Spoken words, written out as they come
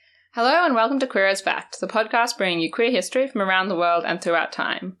Hello and welcome to Queer as Fact, the podcast bringing you queer history from around the world and throughout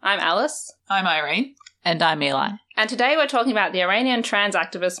time. I'm Alice. I'm Irene. And I'm Eli. And today we're talking about the Iranian trans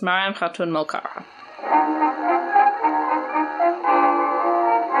activist Mariam Khatun Molkara.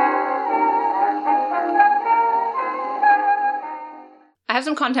 I have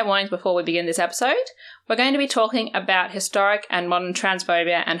some content warnings before we begin this episode. We're going to be talking about historic and modern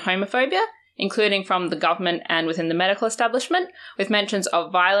transphobia and homophobia, including from the government and within the medical establishment, with mentions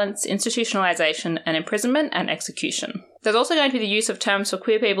of violence, institutionalisation and imprisonment and execution. There's also going to be the use of terms for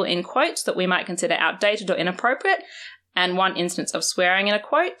queer people in quotes that we might consider outdated or inappropriate, and one instance of swearing in a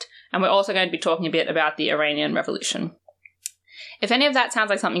quote, and we're also going to be talking a bit about the Iranian Revolution. If any of that sounds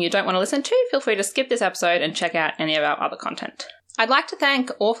like something you don't want to listen to, feel free to skip this episode and check out any of our other content. I'd like to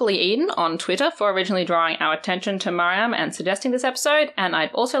thank Awfully Eden on Twitter for originally drawing our attention to Mariam and suggesting this episode, and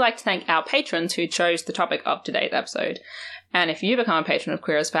I'd also like to thank our patrons who chose the topic of today's episode. And if you become a patron of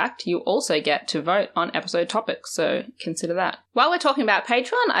Queer as Fact, you also get to vote on episode topics, so consider that. While we're talking about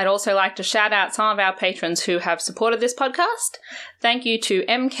Patreon, I'd also like to shout out some of our patrons who have supported this podcast. Thank you to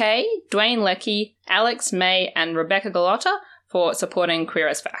MK, Dwayne Leckie, Alex May, and Rebecca Galotta for supporting Queer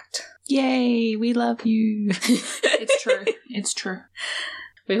as Fact. Yay, we love you. It's true. It's true.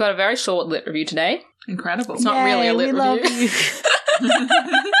 We've got a very short lit review today. Incredible. It's not really a lit we review. Love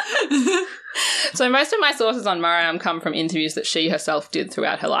you. So most of my sources on Mariam come from interviews that she herself did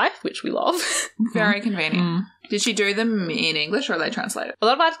throughout her life, which we love. Very convenient. Did she do them in English or are they translated? A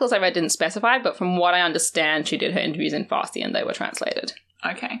lot of articles I read didn't specify, but from what I understand, she did her interviews in Farsi and they were translated.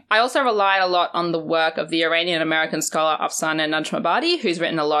 Okay. I also relied a lot on the work of the Iranian-American scholar Afsaneh Najmabadi, who's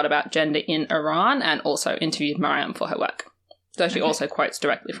written a lot about gender in Iran and also interviewed Mariam for her work. So she also quotes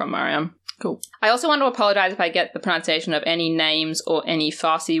directly from Mariam. Cool. I also want to apologise if I get the pronunciation of any names or any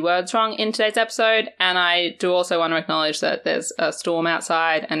Farsi words wrong in today's episode, and I do also want to acknowledge that there's a storm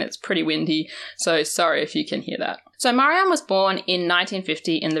outside and it's pretty windy, so sorry if you can hear that. So Mariam was born in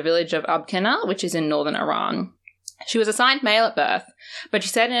 1950 in the village of Abkena, which is in northern Iran. She was assigned male at birth, but she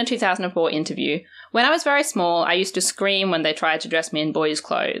said in a 2004 interview, "When I was very small, I used to scream when they tried to dress me in boys'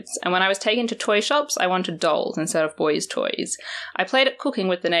 clothes, and when I was taken to toy shops, I wanted dolls instead of boys' toys. I played at cooking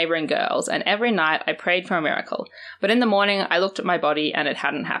with the neighbouring girls, and every night I prayed for a miracle, but in the morning I looked at my body and it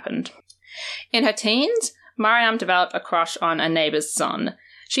hadn't happened." In her teens, Mariam developed a crush on a neighbour's son.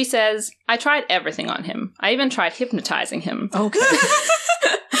 She says, "I tried everything on him. I even tried hypnotising him." Okay.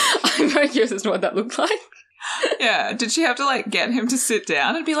 I'm very curious as to what that looked like. Yeah. Did she have to, get him to sit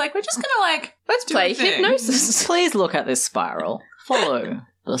down and be like, we're just going to, Let's do play a thing. hypnosis. Please look at this spiral. Follow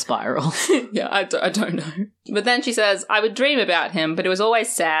the spiral. Yeah, I don't know. But then she says, "I would dream about him, but it was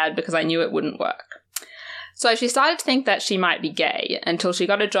always sad because I knew it wouldn't work." So she started to think that she might be gay until she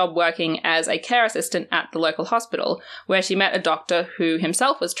got a job working as a care assistant at the local hospital, where she met a doctor who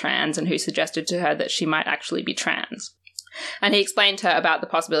himself was trans and who suggested to her that she might actually be trans. And he explained to her about the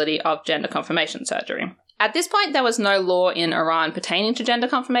possibility of gender confirmation surgery. At this point, there was no law in Iran pertaining to gender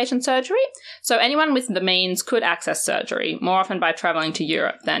confirmation surgery, so anyone with the means could access surgery, more often by travelling to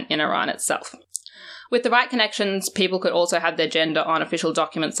Europe than in Iran itself. With the right connections, people could also have their gender on official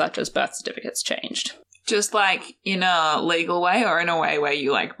documents such as birth certificates changed. just in a legal way or in a way where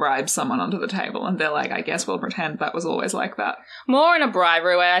you bribe someone onto the table and they're like, I guess we'll pretend that was always like that? More in a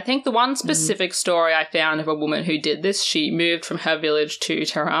bribery way. I think the one specific story I found of a woman who did this, she moved from her village to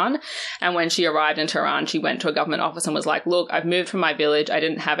Tehran, and when she arrived in Tehran, she went to a government office and was like, "Look, I've moved from my village. I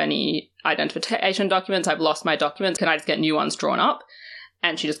didn't have any identification documents. I've lost my documents. Can I just get new ones drawn up?"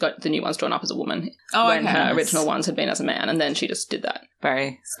 And she just got the new ones drawn up as a woman when her original ones had been as a man, and then she just did that.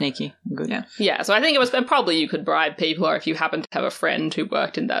 Very sneaky. Good. Yeah, so I think it was, and probably you could bribe people, or if you happen to have a friend who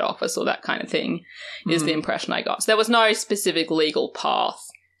worked in that office or that kind of thing, is the impression I got. So there was no specific legal path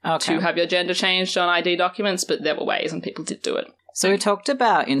to have your gender changed on ID documents, but there were ways and people did do it. So we talked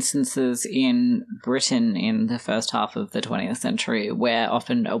about instances in Britain in the first half of the 20th century where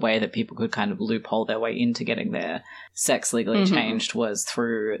often a way that people could kind of loophole their way into getting their sex legally changed was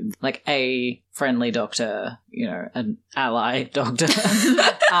through a friendly doctor, an ally doctor,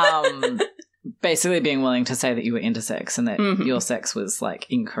 basically being willing to say that you were intersex and that your sex was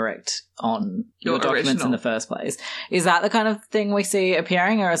incorrect on your documents original. In the first place. Is that the kind of thing we see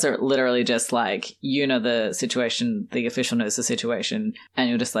appearing, or is it literally just the situation, the official knows the situation, and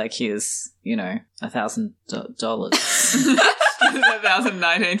you're just here's $1,000. 1,000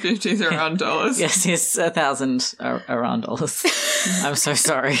 1950s Iran dollars. Yes, here's 1,000 Iran dollars. I'm so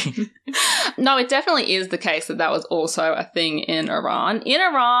sorry. No, it definitely is the case that was also a thing in Iran. In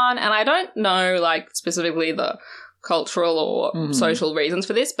Iran, and I don't know specifically the cultural or social reasons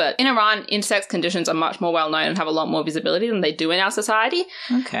for this, but in Iran, intersex conditions are much more well known and have a lot more visibility than they do in our society.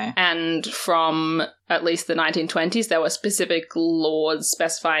 Okay. And from at least the 1920s, there were specific laws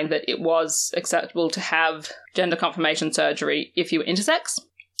specifying that it was acceptable to have gender confirmation surgery if you were intersex.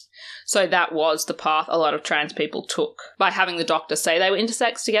 So that was the path a lot of trans people took, by having the doctor say they were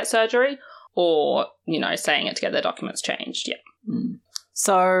intersex to get surgery, or, you know, saying it to get their documents changed. Yeah. Mm.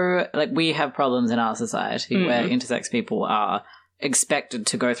 So, like, we have problems in our society where intersex people are expected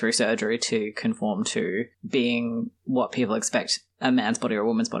to go through surgery to conform to being what people expect a man's body or a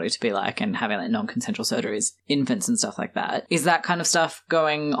woman's body to be like, and having like non-consensual surgeries, infants and stuff like that. Is that kind of stuff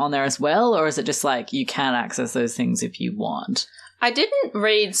going on there as well, or is it just like you can access those things if you want? I didn't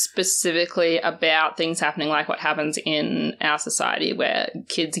read specifically about things happening like what happens in our society where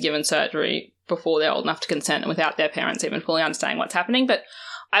kids are given surgery before they're old enough to consent and without their parents even fully understanding what's happening. But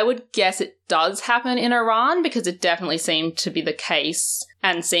I would guess it does happen in Iran, because it definitely seemed to be the case,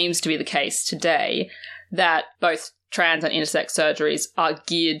 and seems to be the case today, that both trans and intersex surgeries are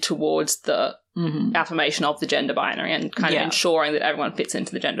geared towards the affirmation of the gender binary and kind of ensuring that everyone fits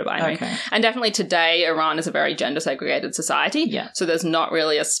into the gender binary. Okay. And definitely today, Iran is a very gender-segregated society, so there's not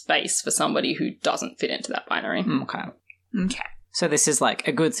really a space for somebody who doesn't fit into that binary. Okay. Okay. So this is like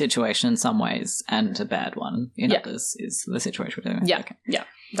a good situation in some ways and a bad one in others is the situation we're doing. Yeah, yeah,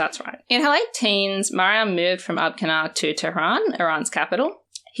 that's right. In her late teens, Mariam moved from Abqana to Tehran, Iran's capital.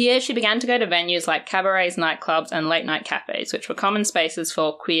 Here, she began to go to venues like cabarets, nightclubs, and late-night cafes, which were common spaces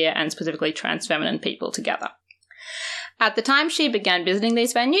for queer and specifically trans feminine people together. At the time she began visiting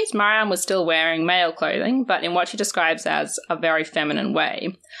these venues, Mariam was still wearing male clothing, but in what she describes as a very feminine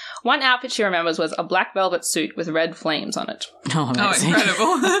way. One outfit she remembers was a black velvet suit with red flames on it. Oh, amazing.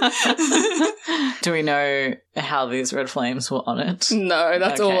 Oh, incredible. Do we know how these red flames were on it? No,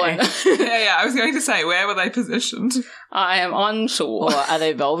 that's all I know. Yeah, I was going to say, where were they positioned? I am unsure. Or are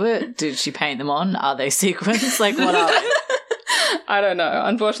they velvet? Did she paint them on? Are they sequins? Like, what are they? I don't know.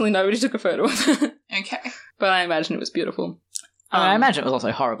 Unfortunately, nobody took a photo of it. Okay. But I imagine it was beautiful. I mean, I imagine it was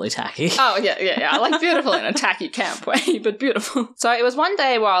also horribly tacky. Oh, yeah. Like beautiful in a tacky camp way, but beautiful. So it was one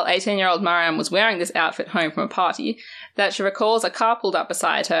day while 18-year-old Mariam was wearing this outfit home from a party that she recalls a car pulled up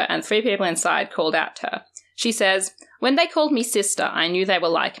beside her and 3 people inside called out to her. She says, "When they called me sister, I knew they were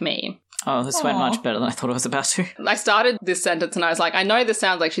like me." Oh, this went much better than I thought it was about to. I started this sentence and I was like, I know this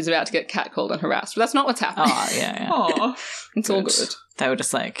sounds like she's about to get catcalled and harassed, but that's not what's happening. Oh, yeah. Aw. It's all good. They were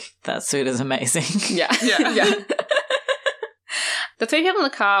just like, that suit is amazing. Yeah. The 3 people in the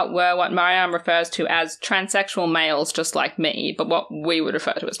car were what Mariam refers to as transsexual males just like me, but what we would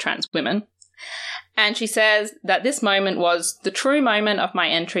refer to as trans women. And she says that this moment was the true moment of my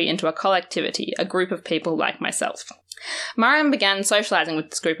entry into a collectivity, a group of people like myself. Mariam began socializing with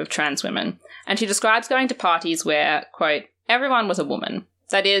this group of trans women, and she describes going to parties where, quote, everyone was a woman.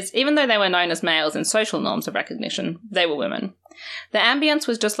 That is, even though they were known as males in social norms of recognition, they were women. The ambience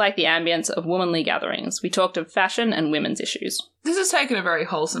was just like the ambience of womanly gatherings. We talked of fashion and women's issues. This has taken a very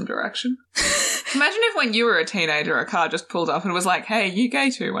wholesome direction. Imagine if when you were a teenager, a car just pulled up and was like, hey, you gay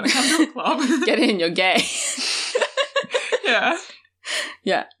too, want to come to a club? Get in, you're gay. Yeah.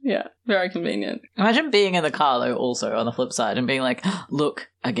 Yeah. Very convenient. Imagine being in the car, though, also, on the flip side, and being like, look,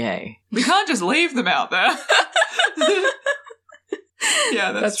 a gay. We can't just leave them out there.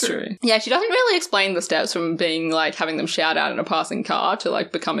 Yeah, that's true. Yeah, she doesn't really explain the steps from being, like, having them shout out in a passing car to,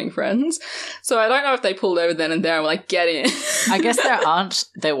 like, becoming friends. So I don't know if they pulled over then and there and were like, get in. I guess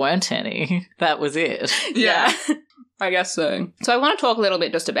there weren't any. That was it. Yeah. I guess so. So I want to talk a little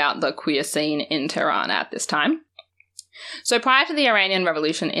bit just about the queer scene in Tehran at this time. So prior to the Iranian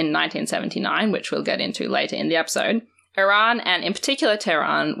Revolution in 1979, which we'll get into later in the episode, Iran, and in particular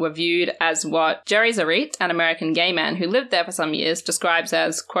Tehran, were viewed as what Jerry Zarit, an American gay man who lived there for some years, describes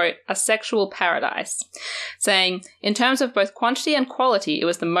as, quote, a sexual paradise, saying, in terms of both quantity and quality, it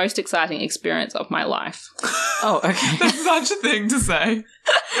was the most exciting experience of my life. Oh, okay. That's such a thing to say.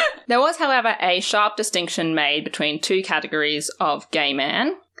 There was, however, a sharp distinction made between 2 categories of gay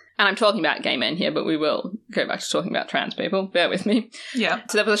man. And I'm talking about gay men here, but we will go back to talking about trans people. Bear with me. Yeah.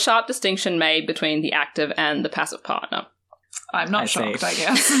 So there was a sharp distinction made between the active and the passive partner. I'm not shocked, I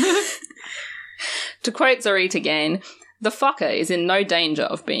guess. To quote Zarit again, the fucker is in no danger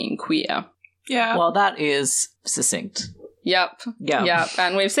of being queer. Yeah. Well, that is succinct. Yep.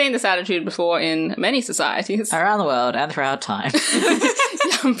 And we've seen this attitude before in many societies. Around the world and throughout time.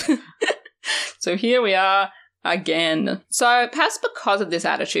 Yep. So here we are. Again. So perhaps because of this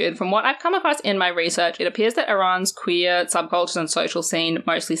attitude, from what I've come across in my research, it appears that Iran's queer subcultures and social scene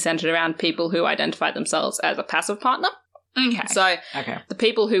mostly centered around people who identify themselves as a passive partner. Okay. So Okay. the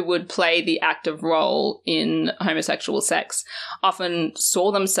people who would play the active role in homosexual sex often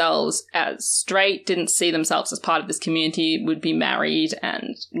saw themselves as straight, didn't see themselves as part of this community, would be married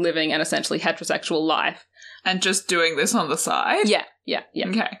and living an essentially heterosexual life. And just doing this on the side? Yeah.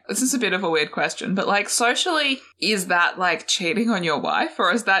 Okay. This is a bit of a weird question, but, like, socially, is that, like, cheating on your wife,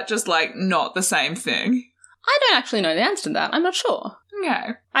 or is that just, like, not the same thing? I don't actually know the answer to that. I'm not sure.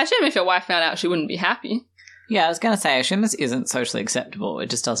 Okay. I assume if your wife found out, she wouldn't be happy. Yeah, I was going to say, I assume this isn't socially acceptable. It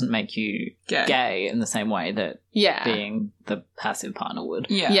just doesn't make you Gay. gay in the same way that Yeah. being the passive partner would.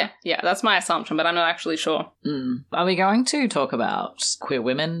 Yeah. Yeah, that's my assumption, but I'm not actually sure. Are we going to talk about queer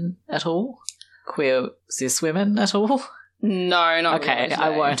women at all? Queer cis women at all? No, not Okay, really. I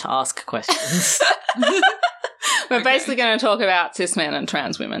won't ask questions. We're basically going to talk about cis men and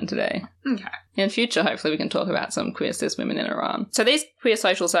trans women today. Okay. In future, hopefully we can talk about some queer cis women in Iran. So these queer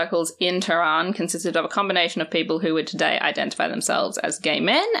social circles in Tehran consisted of a combination of people who would today identify themselves as gay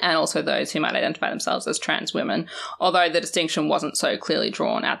men and also those who might identify themselves as trans women, although the distinction wasn't so clearly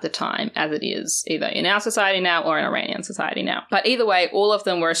drawn at the time as it is either in our society now or in Iranian society now. But either way, all of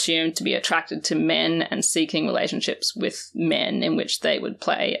them were assumed to be attracted to men and seeking relationships with men in which they would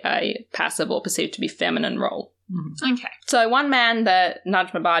play a passive or perceived to be feminine role. Okay. So one man that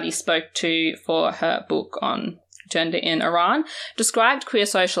Najma Badi spoke to for her book on gender in Iran described queer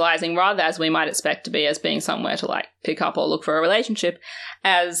socializing rather as we might expect to be as being somewhere to like pick up or look for a relationship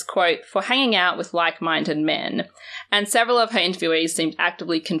as, quote, for hanging out with like-minded men. And several of her interviewees seemed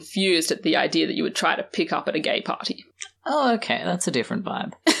actively confused at the idea that you would try to pick up at a gay party. Oh, okay, that's a different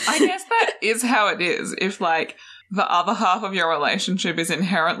vibe. I guess that is how it is. If, like, the other half of your relationship is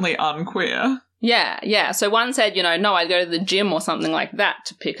inherently unqueer. Yeah. So one said, no, I'd go to the gym or something like that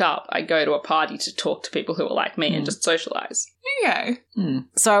to pick up. I go to a party to talk to people who are like me and just socialize. Okay.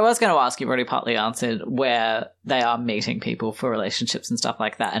 So I was going to ask, you've already partly answered, where they are meeting people for relationships and stuff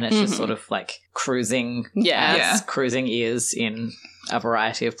like that, and it's just sort of like cruising as cruising is in a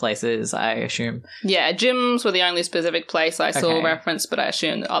variety of places, I assume. Yeah, gyms were the only specific place I saw referenced, but I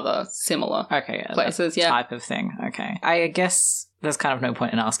assume other similar places, type of thing. Okay. I guess there's kind of no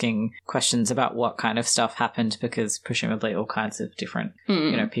point in asking questions about what kind of stuff happened because presumably all kinds of different,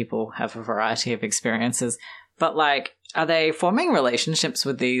 people have a variety of experiences. But, like, are they forming relationships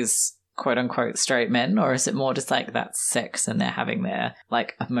with these quote-unquote straight men, or is it more just, like, that's sex and they're having their,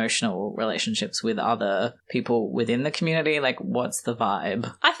 like, emotional relationships with other people within the community? Like, what's the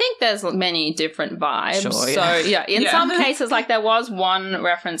vibe? I think there's many different vibes. Sure, yeah. So, in some cases, like, there was one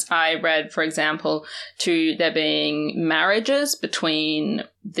reference I read, for example, to there being marriages between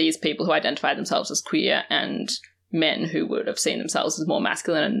these people who identify themselves as queer and men who would have seen themselves as more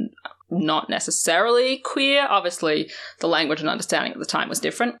masculine and not necessarily queer. Obviously, the language and understanding at the time was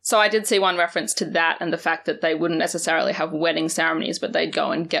different. So I did see one reference to that and the fact that they wouldn't necessarily have wedding ceremonies, but they'd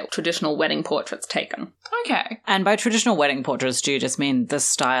go and get traditional wedding portraits taken. Okay. And by traditional wedding portraits, do you just mean the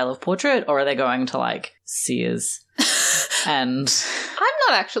style of portrait, or are they going to, like, Sears? And I'm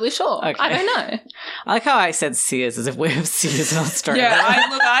not actually sure. Okay. I don't know. I like how I said Sears as if we have Sears in Australia. Yeah,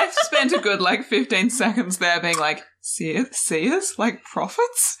 I've spent a good, 15 seconds there being like, Sears? Like,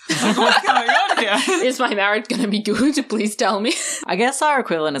 profits? Like, what's going on here? Is my marriage going to be good? Please tell me. I guess our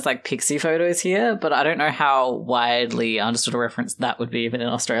equivalent is, like, Pixie photos here, but I don't know how widely understood a reference that would be even in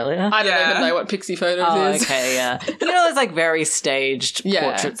Australia. I don't even know what Pixie photos is. Okay, yeah. those, like, very staged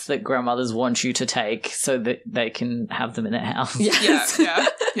portraits that grandmothers want you to take so that they can have them in their house. Yes.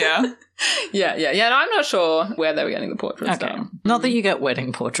 Yeah. No, I'm not sure where they were getting the portraits done. Not that you get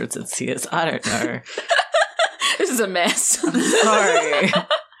wedding portraits at Sears. I don't know. This is a mess. Sorry.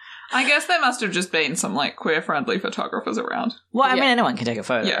 I guess there must have just been some, queer-friendly photographers around. Well, I mean, anyone can take a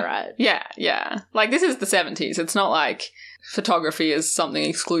photo, right? Yeah. Like, this is the 70s. It's not like photography is something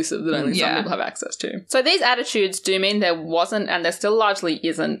exclusive that only some people have access to. So these attitudes do mean there wasn't, and there still largely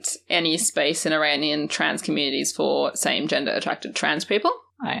isn't, any space in Iranian trans communities for same-gender attracted trans people.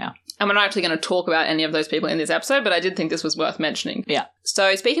 Oh, yeah. And we're not actually going to talk about any of those people in this episode, but I did think this was worth mentioning. Yeah.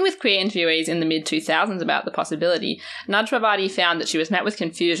 So speaking with queer interviewees in the mid-2000s about the possibility, Najma Badi found that she was met with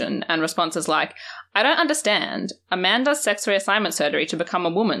confusion and responses like, I don't understand. A man does sex reassignment surgery to become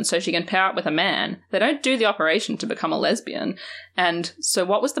a woman so she can pair up with a man. They don't do the operation to become a lesbian. And so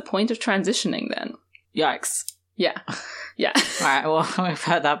what was the point of transitioning then? Yikes. Yeah. All right, well, we've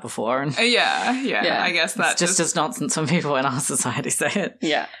heard that before. And Yeah. I guess that's just as nonsense when people in our society say it.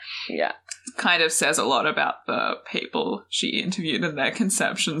 Yeah. Kind of says a lot about the people she interviewed and their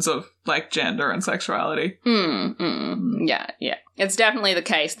conceptions of, gender and sexuality. Yeah. It's definitely the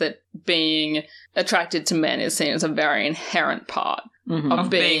case that being attracted to men is seen as a very inherent part of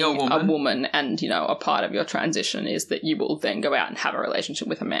being a woman and, you know, a part of your transition is that you will then go out and have a relationship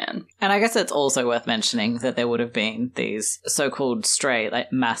with a man. And I guess it's also worth mentioning that there would have been these so-called straight,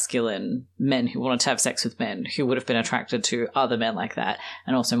 like masculine men who wanted to have sex with men who would have been attracted to other men like that,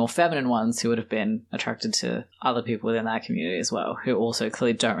 and also more feminine ones who would have been attracted to other people within that community as well, who also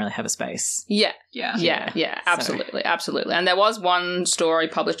clearly don't really have a space. Yeah, absolutely. And there was one story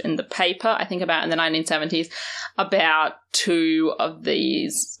published in the paper, I think about in the 1970s, about two of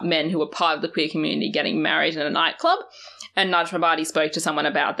these men who were part of the queer community getting married in a nightclub. And Naj Mabadi spoke to someone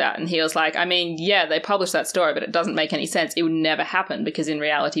about that, and he was like, I mean, yeah, they published that story, but it doesn't make any sense. It would never happen because in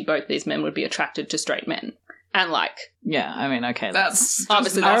reality, both these men would be attracted to straight men. And like... Yeah, I mean, okay. That's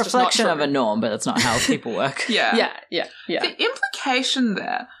obviously a reflection of a norm, but that's not how people work. Yeah. The implication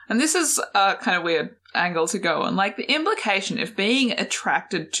there, and this is a kind of weird angle to go on, like the implication if being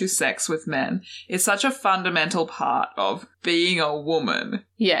attracted to sex with men is such a fundamental part of being a woman.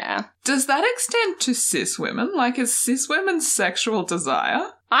 Yeah. Does that extend to cis women? Like, is cis women's sexual desire?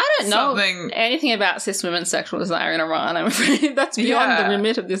 I don't know anything about cis women's sexual desire in Iran, I'm afraid. That's beyond the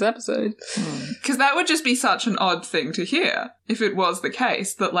remit of this episode. Because that would just be such an odd thing to hear if it was the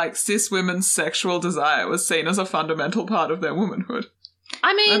case that, like, cis women's sexual desire was seen as a fundamental part of their womanhood.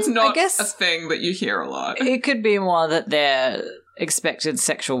 I mean, that's not I guess a thing that you hear a lot. It could be more that their expected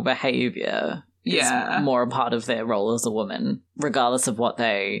sexual behaviour is more a part of their role as a woman, regardless of what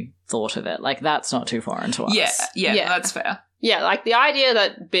they thought of it. Like, that's not too foreign to us. Yeah, that's fair. Yeah, like the idea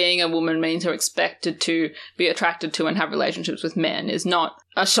that being a woman means you're expected to be attracted to and have relationships with men is not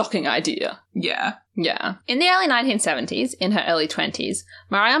a shocking idea. Yeah. Yeah. In the early 1970s, in her early 20s,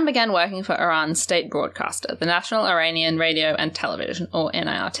 Mariam began working for Iran's state broadcaster, the National Iranian Radio and Television, or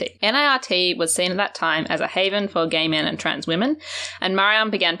NIRT. NIRT was seen at that time as a haven for gay men and trans women, and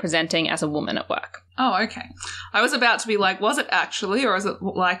Mariam began presenting as a woman at work. Oh, okay. I was about to be like, was it actually, or is it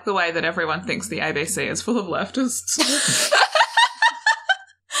like the way that everyone thinks the ABC is full of leftists?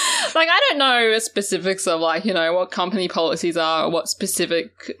 Like, I don't know the specifics of, like, you know, what company policies are or what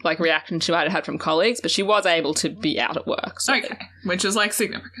specific, like, reaction she might have had from colleagues, but she was able to be out at work. So okay, which is, like,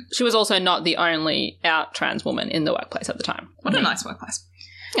 significant. She was also not the only out trans woman in the workplace at the time. What a nice workplace.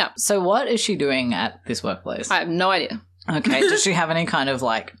 Yeah. So what is she doing at this workplace? I have no idea. Okay, does she have any kind of,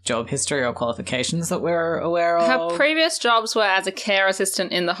 like, job history or qualifications that we're aware of? Her previous jobs were as a care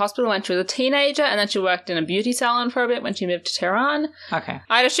assistant in the hospital when she was a teenager, and then she worked in a beauty salon for a bit when she moved to Tehran. Okay.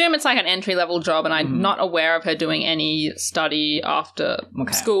 I'd assume it's like an entry-level job, and I'm not aware of her doing any study after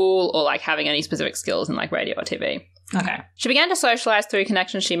school or, like, having any specific skills in, like, radio or TV. Okay. She began to socialise through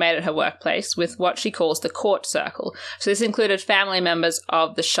connections she made at her workplace with what she calls the court circle. So this included family members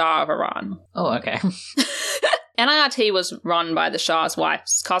of the Shah of Iran. Oh, okay. NIRT was run by the Shah's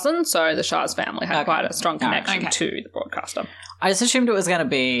wife's cousin, so the Shah's family had quite a strong connection to the broadcaster. I just assumed it was going to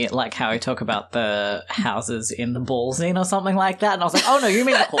be like how we talk about the houses in the ball scene or something like that, and I was like, oh no, you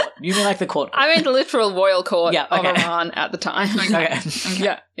mean the court. You mean like the court. I mean the literal royal court of Iran at the time. Okay.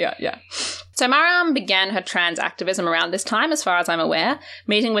 Yeah. So Mariam began her trans activism around this time, as far as I'm aware,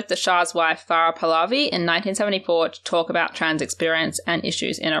 meeting with the Shah's wife, Farah Pahlavi, in 1974 to talk about trans experience and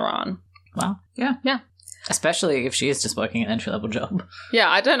issues in Iran. Wow. Yeah. Especially if she is just working an entry-level job. Yeah,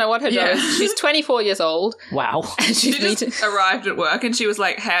 I don't know what her job is. She's 24 years old. Wow. And she just arrived at work and she was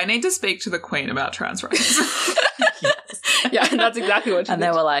like, hey, I need to speak to the Queen about trans rights. Yeah, and that's exactly what she did. And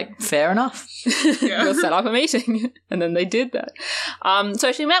they were like, fair enough. We'll set up a meeting. And then they did that.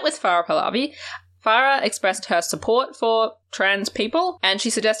 So she met with Farah Pahlavi. Farah expressed her support for trans people, and she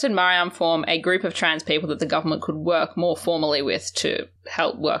suggested Mariam form a group of trans people that the government could work more formally with to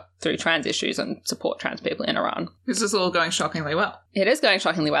help work through trans issues and support trans people in Iran. This is all going shockingly well. It is going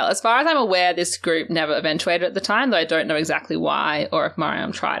shockingly well. As far as I'm aware, this group never eventuated at the time, though I don't know exactly why or if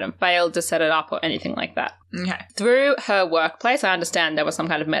Mariam tried and failed to set it up or anything like that. Okay. Through her workplace, I understand there was some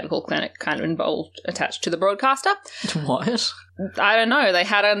kind of medical clinic kind of involved, attached to the broadcaster. What? I don't know. They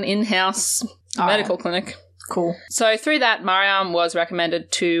had an in-house medical clinic. Cool. So through that, Mariam was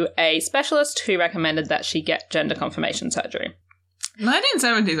recommended to a specialist who recommended that she get gender confirmation surgery.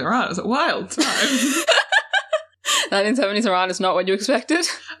 1970s Iran is a wild time. 1970s Iran is not what you expected?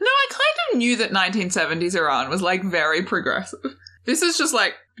 No, I kind of knew that 1970s Iran was, like, very progressive. This is just,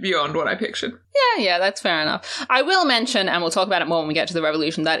 like, beyond what I pictured. Yeah, that's fair enough. I will mention, and we'll talk about it more when we get to the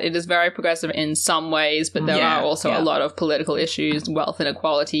revolution, that it is very progressive in some ways, but there are also a lot of political issues, wealth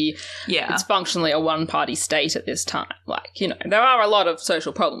inequality. Yeah. It's functionally a one-party state at this time. Like, you know, there are a lot of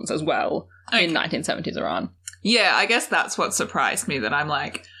social problems as well in 1970s Iran. Yeah, I guess that's what surprised me, that I'm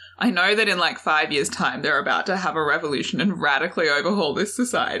like, I know that in like 5 years' time they're about to have a revolution and radically overhaul this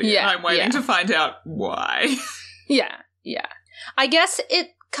society. Yeah, and I'm waiting to find out why. Yeah. I guess it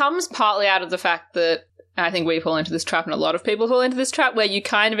comes partly out of the fact that I think we fall into this trap, and a lot of people fall into this trap, where you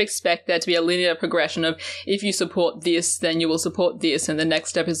kind of expect there to be a linear progression of, if you support this, then you will support this, and the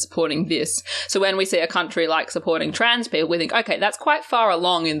next step is supporting this. So when we see a country like supporting trans people, we think, okay, that's quite far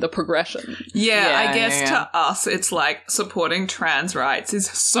along in the progression. Yeah, I guess to us, it's like supporting trans rights is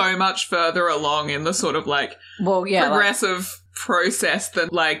so much further along in the sort of like progressive process than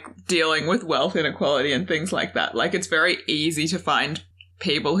like dealing with wealth inequality and things like that. Like, it's very easy to find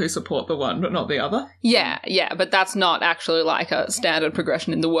people who support the one but not the other. Yeah, but that's not actually like a standard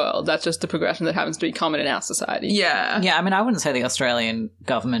progression in the world. That's just a progression that happens to be common in our society. Yeah. Yeah, I mean, I wouldn't say the Australian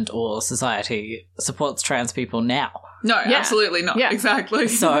government or society supports trans people now. No, absolutely not. Yeah. Exactly.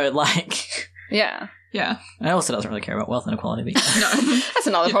 So, like... Yeah. Yeah. It also doesn't really care about wealth inequality. But no. That's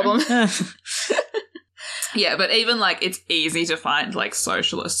another problem. Yeah, but even, like, it's easy to find, like,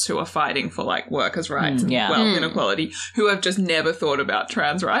 socialists who are fighting for, like, workers' rights and wealth inequality who have just never thought about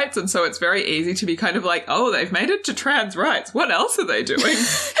trans rights. And so it's very easy to be kind of like, oh, they've made it to trans rights. What else are they doing?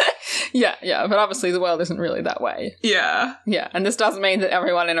 Yeah, but obviously the world isn't really that way. Yeah. Yeah, and this doesn't mean that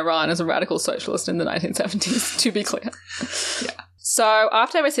everyone in Iran is a radical socialist in the 1970s, to be clear. Yeah. So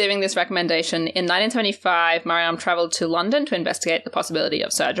after receiving this recommendation, in 1975, Mariam travelled to London to investigate the possibility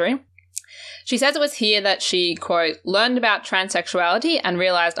of surgery. She says it was here that she, quote, learned about transsexuality and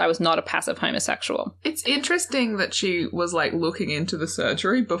realised I was not a passive homosexual. It's interesting that she was, like, looking into the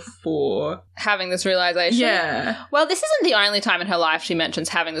surgery before having this realisation. Yeah. Well, this isn't the only time in her life she mentions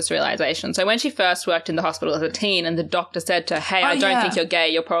having this realisation. So when she first worked in the hospital as a teen and the doctor said to her, hey, I don't think you're gay,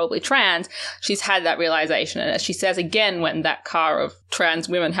 you're probably trans, she's had that realisation. And as she says again when that car of trans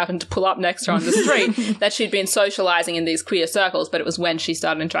women happened to pull up next to her on the street, that she'd been socialising in these queer circles, but it was when she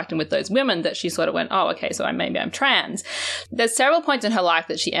started interacting with those women that she sort of went, oh, okay, so maybe I'm trans. There's several points in her life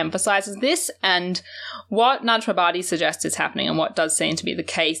that she emphasises this, and what Najma Badi suggests is happening, and what does seem to be the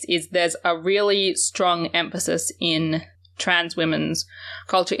case, is there's a really strong emphasis in trans women's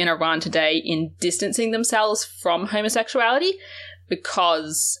culture in Iran today in distancing themselves from homosexuality,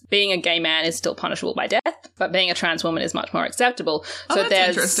 because being a gay man is still punishable by death, but being a trans woman is much more acceptable. So that's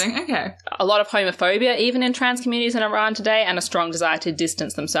interesting. Okay. A lot of homophobia even in trans communities in Iran today, and a strong desire to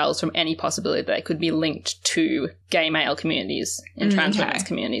distance themselves from any possibility that they could be linked to gay male communities in trans women's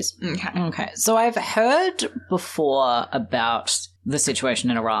communities. Okay. So I've heard before about the situation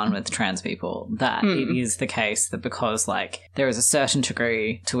in Iran with trans people, that it is the case that because, like, there is a certain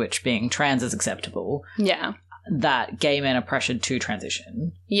degree to which being trans is acceptable. Yeah. That gay men are pressured to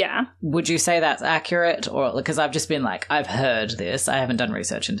transition. Yeah. Would you say that's accurate? Or, because I've just been like, I've heard this, I haven't done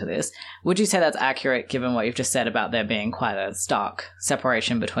research into this. Would you say that's accurate given what you've just said about there being quite a stark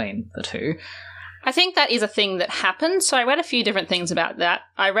separation between the two? I think that is a thing that happens. So I read a few different things about that.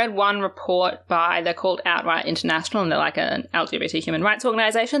 I read one report they're called Outright International, and they're like an LGBT human rights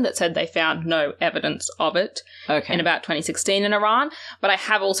organisation that said they found no evidence of it in about 2016 in Iran. But I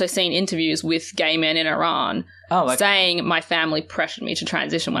have also seen interviews with gay men in Iran saying my family pressured me to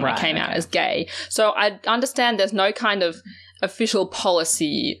transition when I came out as gay. So I understand there's no kind of official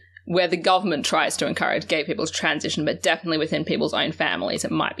policy where the government tries to encourage gay people to transition, but definitely within people's own families,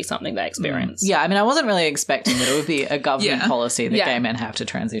 it might be something they experience. Yeah, I mean, I wasn't really expecting that it would be a government policy that gay men have to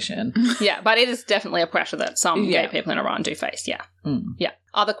transition. Yeah, but it is definitely a pressure that some gay people in Iran do face, Yeah.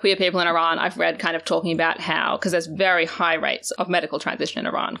 Other queer people in Iran, I've read kind of talking about how, because there's very high rates of medical transition in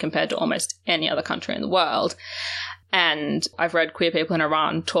Iran compared to almost any other country in the world. And I've read queer people in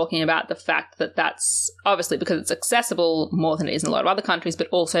Iran talking about the fact that that's obviously because it's accessible more than it is in a lot of other countries, but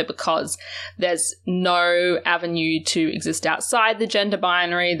also because there's no avenue to exist outside the gender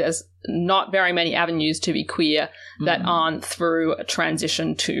binary. There's not very many avenues to be queer that aren't through a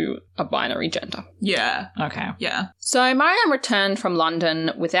transition to a binary gender. Yeah. Okay. Yeah. So Mariam returned from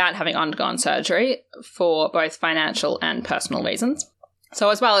London without having undergone surgery for both financial and personal reasons. So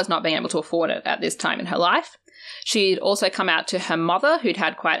as well as not being able to afford it at this time in her life. She'd also come out to her mother, who'd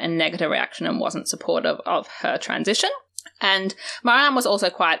had quite a negative reaction and wasn't supportive of her transition. And Mariam was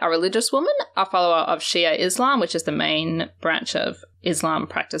also quite a religious woman, a follower of Shia Islam, which is the main branch of Islam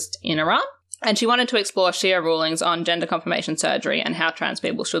practiced in Iran. And she wanted to explore Shia rulings on gender confirmation surgery and how trans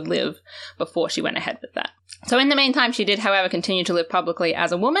people should live before she went ahead with that. So in the meantime, she did, however, continue to live publicly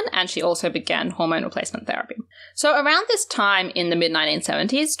as a woman, and she also began hormone replacement therapy. So around this time in the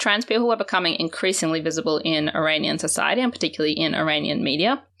mid-1970s, trans people were becoming increasingly visible in Iranian society, and particularly in Iranian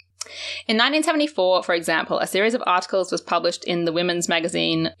media. In 1974, for example, a series of articles was published in the women's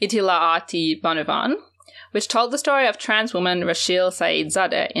magazine Itilaati Banovan, which told the story of trans woman Rashil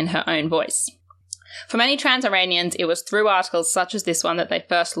Saeedzadeh in her own voice. For many trans Iranians, it was through articles such as this one that they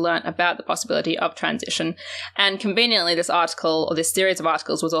first learnt about the possibility of transition. And conveniently, this article, or this series of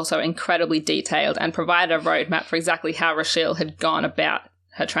articles, was also incredibly detailed and provided a roadmap for exactly how Rachel had gone about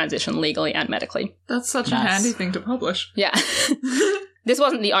her transition legally and medically. That's such a handy thing to publish. Yeah. This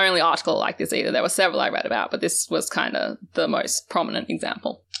wasn't the only article like this either. There were several I read about, but this was kind of the most prominent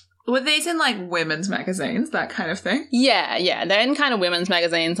example. Were these in, like, women's magazines, that kind of thing? Yeah. They're in kind of women's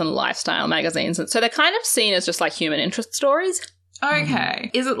magazines and lifestyle magazines. So they're kind of seen as just, like, human interest stories.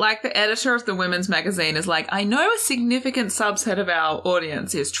 Okay. Is it like the editor of the women's magazine is like, I know a significant subset of our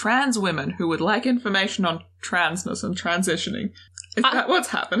audience is trans women who would like information on transness and transitioning. Is that what's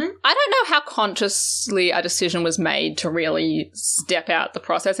happening? I don't know how consciously a decision was made to really step out the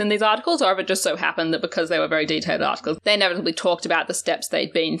process in these articles, or if it just so happened that because they were very detailed articles, they inevitably talked about the steps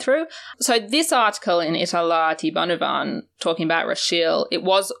they'd been through. So this article in Italah Tibanuvan talking about Rachel, it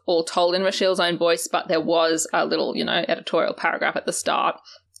was all told in Rachel's own voice, but there was a little, editorial paragraph at the start.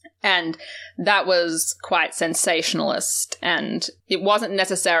 And that was quite sensationalist, and it wasn't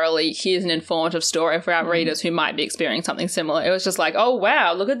necessarily, here's an informative story for our readers who might be experiencing something similar. It was just like, oh,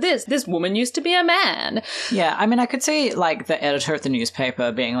 wow, look at this. This woman used to be a man. Yeah, I mean, I could see, like, the editor of the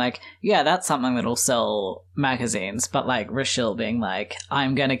newspaper being like, yeah, that's something that'll sell magazines, but, like, Rachel being like,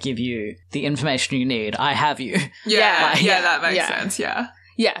 I'm going to give you the information you need. I have you. Yeah, that makes sense, yeah.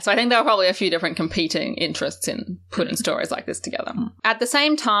 Yeah, so I think there were probably a few different competing interests in putting stories like this together. At the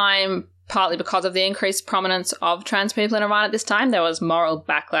same time, partly because of the increased prominence of trans people in Iran at this time, there was moral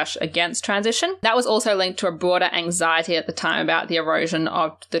backlash against transition. That was also linked to a broader anxiety at the time about the erosion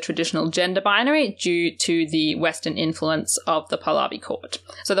of the traditional gender binary due to the Western influence of the Pahlavi court.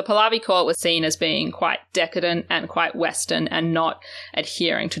 So the Pahlavi court was seen as being quite decadent and quite Western and not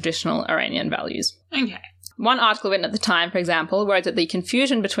adhering to traditional Iranian values. Okay. One article written at the time, for example, wrote that the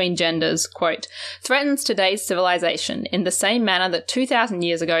confusion between genders, quote, threatens today's civilization in the same manner that 2,000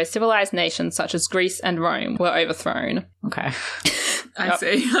 years ago civilized nations such as Greece and Rome were overthrown. Okay. I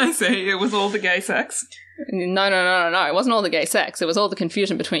see. It was all the gay sex. No. It wasn't all the gay sex. It was all the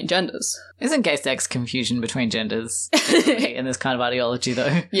confusion between genders. Isn't gay sex confusion between genders in this kind of ideology,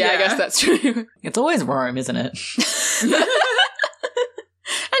 though? Yeah, I guess that's true. It's always Rome, isn't it?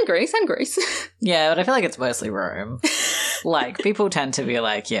 And Greece. Yeah, but I feel like it's mostly Rome. Like, people tend to be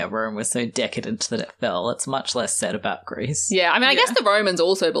like, yeah, Rome was so decadent that it fell. It's much less said about Greece. Yeah, I mean, I guess the Romans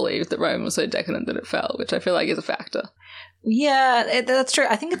also believed that Rome was so decadent that it fell, which I feel like is a factor. Yeah, that's true.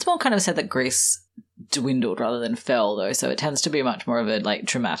 I think it's more kind of said that Greece dwindled rather than fell, though, so it tends to be much more of a, like,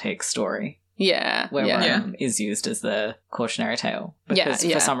 dramatic story. Yeah. Where Rome is used as the cautionary tale. Because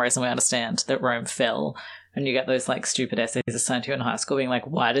for some reason we understand that Rome fell. And you get those, like, stupid essays assigned to you in high school being like,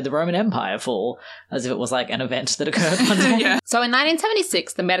 why did the Roman Empire fall? As if it was, like, an event that occurred one day. Yeah. So in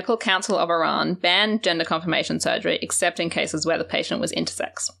 1976, the Medical Council of Iran banned gender confirmation surgery except in cases where the patient was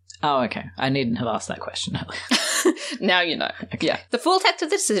intersex. Oh, okay. I needn't have asked that question earlier. Now you know. Okay. Yeah. The full text of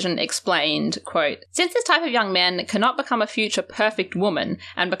the decision explained, quote, since this type of young man cannot become a future perfect woman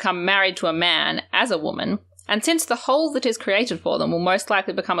and become married to a man as a woman, and since the hole that is created for them will most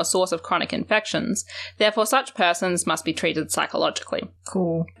likely become a source of chronic infections, therefore such persons must be treated psychologically.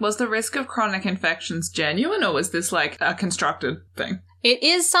 Cool. Was the risk of chronic infections genuine, or was this like a constructed thing? It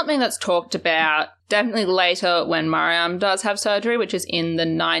is something that's talked about definitely later when Mariam does have surgery, which is in the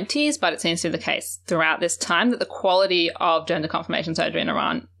 90s, but it seems to be the case throughout this time that the quality of gender confirmation surgery in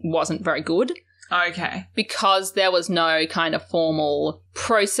Iran wasn't very good. Okay. Because there was no kind of formal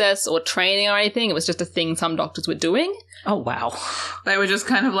process or training or anything. It was just a thing some doctors were doing. Oh, wow. They were just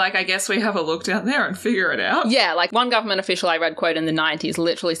kind of like, I guess we have a look down there and figure it out. Yeah, like one government official I read quote in the 90s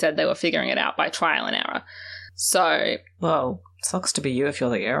literally said they were figuring it out by trial and error. So... Well, sucks to be you if you're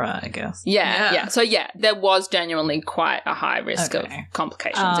the error, I guess. Yeah. So, there was genuinely quite a high risk of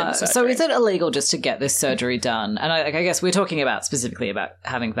complications in the surgery. So is it illegal just to get this surgery done? And I guess we're talking about specifically about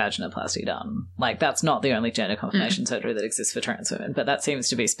having vaginoplasty done. Like, that's not the only gender confirmation surgery that exists for trans women, but that seems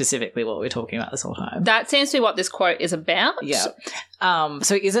to be specifically what we're talking about this whole time. That seems to be what this quote is about. Yeah.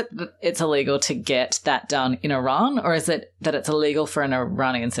 So is it that it's illegal to get that done in Iran, or is it that it's illegal for an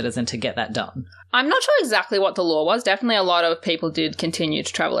Iranian citizen to get that done? I'm not sure exactly what the law was. Definitely a lot of people did continue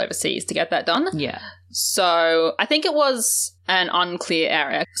to travel overseas to get that done. Yeah. So I think it was an unclear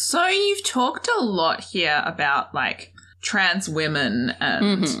area. So you've talked a lot here about, like, trans women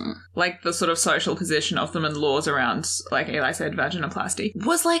and, like, the sort of social position of them and laws around, like Eli said, vaginoplasty.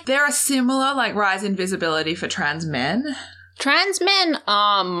 Was, like, there a similar, like, rise in visibility for trans men? Trans men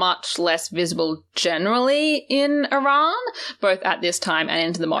are much less visible generally in Iran, both at this time and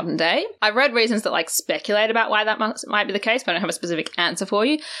into the modern day. I've read reasons that speculate about why that might be the case, but I don't have a specific answer for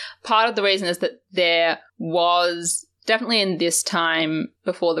you. Part of the reason is that there was definitely in this time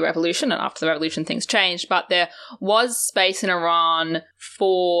before the revolution, and after the revolution things changed, but there was space in Iran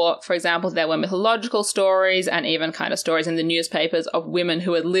for example, there were mythological stories and even kind of stories in the newspapers of women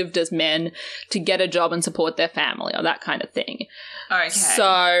who had lived as men to get a job and support their family or that kind of thing. Okay.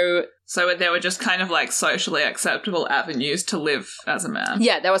 So there were just kind of socially acceptable avenues to live as a man.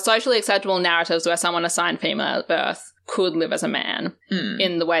 Yeah, there were socially acceptable narratives where someone assigned female at birth could live as a man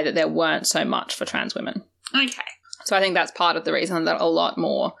in the way that there weren't so much for trans women. Okay. So I think that's part of the reason that a lot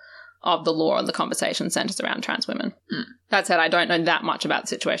more of the law and the conversation centers around trans women. That said, I don't know that much about the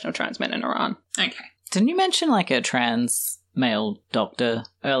situation of trans men in Iran. Okay. Didn't you mention a trans male doctor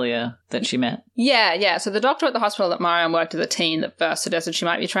earlier that she met? Yeah. So the doctor at the hospital that Mariam worked as a teen that first suggested she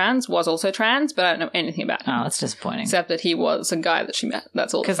might be trans was also trans, but I don't know anything about him. Oh, that's disappointing. Except that he was a guy that she met.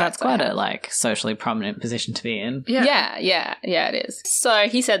 That's all. Because that's quite a socially prominent position to be in. Yeah, it is. So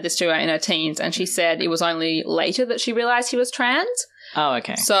he said this to her in her teens, and she said it was only later that she realised he was trans. Oh,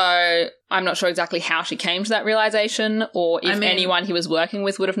 okay. So I'm not sure exactly how she came to that realisation or if anyone he was working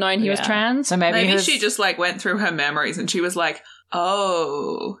with would have known he was trans. So maybe she just went through her memories and she was like,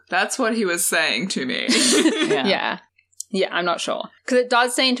 oh, that's what he was saying to me. Yeah, I'm not sure. Because it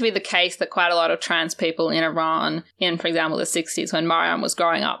does seem to be the case that quite a lot of trans people in Iran in, for example, the 60s when Mariam was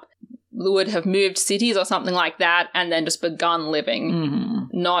growing up would have moved cities or something like that and then just begun living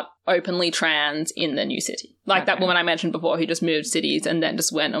not openly trans in the new city. That woman I mentioned before who just moved cities and then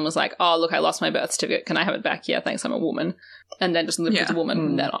just went and was like, oh, look, I lost my birth certificate. Can I have it back? Yeah, thanks, I'm a woman. And then just lived as a woman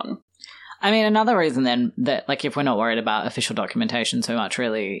from then on. I mean, another reason then that, if we're not worried about official documentation so much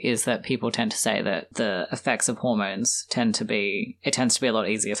really, is that people tend to say that the effects of hormones tends to be a lot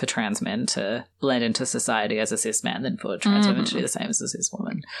easier for trans men to blend into society as a cis man than for trans women to do the same as a cis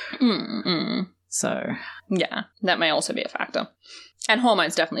woman. So. Yeah, that may also be a factor. And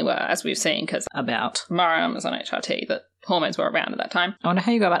hormones definitely were, as we've seen, because Mariam was on HRT, that hormones were around at that time. I wonder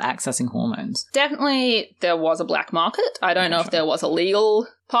how you go about accessing hormones. Definitely there was a black market. I don't know if there was a legal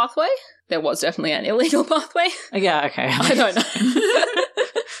pathway. There was definitely an illegal pathway. Yeah, okay. I don't know.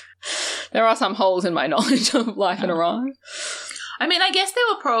 There are some holes in my knowledge of life in Iran. I mean, I guess there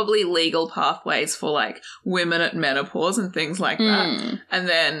were probably legal pathways for, women at menopause and things like that. And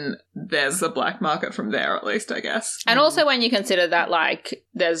then there's the black market from there, at least, I guess. And also when you consider that,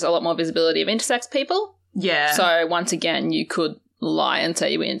 there's a lot more visibility of intersex people. Yeah. So, once again, you could lie and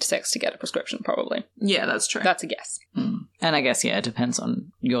say you were intersex to get a prescription, probably. Yeah, that's true. That's a guess. And I guess, it depends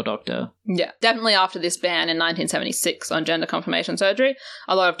on your doctor. Yeah. Definitely after this ban in 1976 on gender confirmation surgery,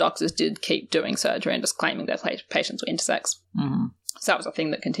 a lot of doctors did keep doing surgery and just claiming their patients were intersex. So that was a thing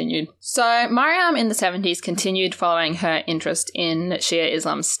that continued. So Mariam in the 70s continued following her interest in Shia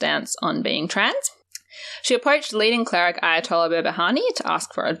Islam's stance on being trans. She approached leading cleric Ayatollah Behbahani to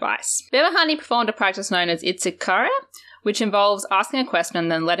ask for advice. Behbahani performed a practice known as Istikhara, which involves asking a question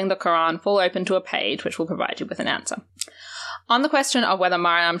and then letting the Quran fall open to a page which will provide you with an answer. On the question of whether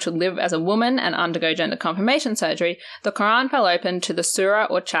Mariam should live as a woman and undergo gender confirmation surgery, the Quran fell open to the surah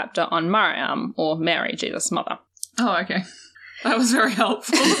or chapter on Mariam, or Mary, Jesus' mother. Oh, okay. That was very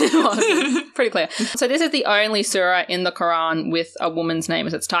helpful. It was pretty clear. So this is the only surah in the Quran with a woman's name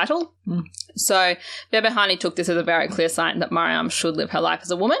as its title. So Behbahani took this as a very clear sign that Mariam should live her life as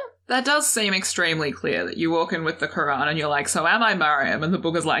a woman. That does seem extremely clear that you walk in with the Quran and you're like, so am I Mariam? And the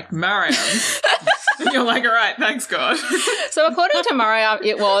book is like, Mariam. And you're like, all right, thanks, God. So according to Mariam,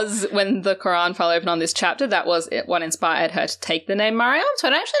 it was when the Quran fell open on this chapter, that was what inspired her to take the name Mariam. So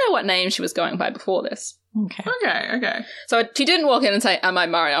I don't actually know what name she was going by before this. Okay. So she didn't walk in and say, am I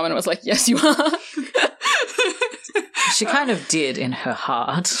Mariam? And it was like, yes, you are. She kind of did in her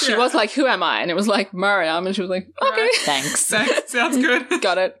heart. She was like, who am I? And it was like, Mariam. And she was like, okay. Right. Thanks. Sounds good.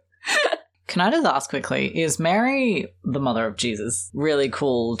 Got it. Can I just ask quickly, is Mary, the mother of Jesus, really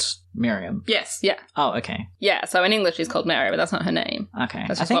called Miriam? Yes. Yeah. Oh, okay. Yeah, so in English she's called Mary, but that's not her name. Okay.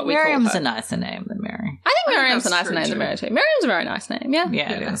 That's I just think what we call Miriam's her. a nicer name than Mary. I think Miriam's a that's nicer true name too. than Mary too. Miriam's a very nice name, yeah.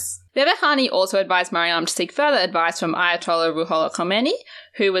 Yeah, it is. Behbahani also advised Mariam to seek further advice from Ayatollah Ruhollah Khomeini,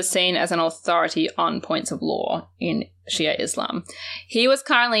 who was seen as an authority on points of law in Shia Islam. He was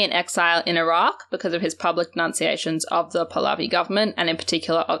currently in exile in Iraq because of his public denunciations of the Pahlavi government and in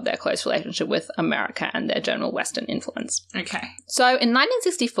particular of their close relationship with America and their general Western influence. Okay. So in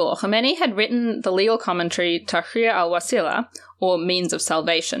 1964, Khomeini had written the legal commentary Tahrir al-Wasila, or Means of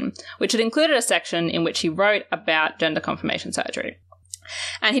Salvation, which had included a section in which he wrote about gender confirmation surgery.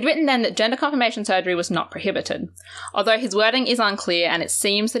 And he'd written then that gender confirmation surgery was not prohibited, although his wording is unclear and it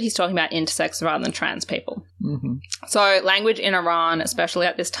seems that he's talking about intersex rather than trans people. Mm-hmm. So language in Iran, especially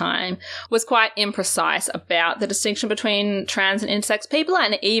at this time, was quite imprecise about the distinction between trans and intersex people,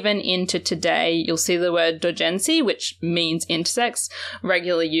 and even into today you'll see the word dojensi, which means intersex,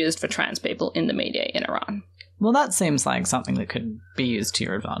 regularly used for trans people in the media in Iran. Well, that seems like something that could be used to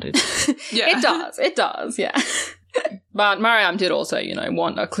your advantage. Yeah. It does, yeah. But Mariam did also,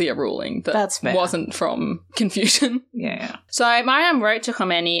 want a clear ruling that wasn't from confusion. Yeah. So Mariam wrote to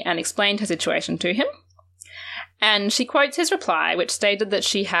Khomeini and explained her situation to him. And she quotes his reply, which stated that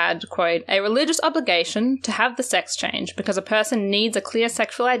she had, quote, a religious obligation to have the sex change because a person needs a clear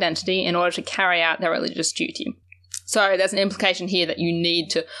sexual identity in order to carry out their religious duty. So there's an implication here that you need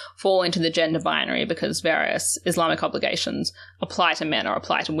to fall into the gender binary because various Islamic obligations apply to men or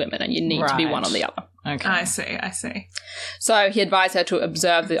apply to women, and you need to be one or the other. Okay. I see. So he advised her to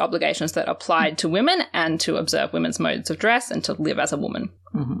observe the obligations that applied to women and to observe women's modes of dress and to live as a woman.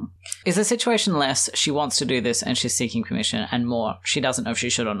 Mm-hmm. Is the situation less she wants to do this and she's seeking permission, and more she doesn't know if she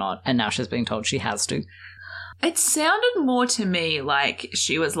should or not, and now she's being told she has to? It sounded more to me like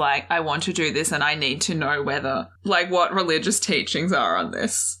she was like, I want to do this and I need to know what religious teachings are on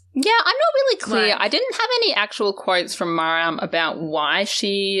this. Yeah, I'm not really clear. I didn't have any actual quotes from Mariam about why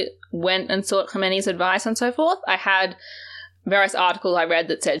she went and sought Khomeini's advice and so forth. I had various articles I read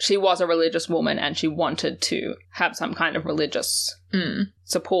that said she was a religious woman and she wanted to have some kind of religious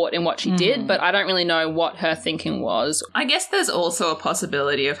support in what she did, but I don't really know what her thinking was. I guess there's also a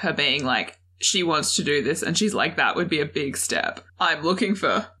possibility of her being like, she wants to do this and she's like, that would be a big step. I'm looking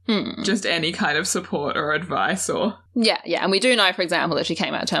for just any kind of support or advice or... Yeah, and we do know, for example, that she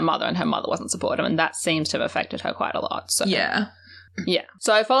came out to her mother and her mother wasn't supportive, and that seems to have affected her quite a lot. So yeah.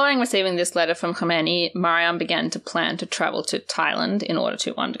 So following receiving this letter from Khomeini, Mariam began to plan to travel to Thailand in order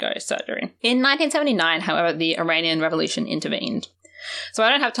to undergo surgery. In 1979, however, the Iranian Revolution intervened. So I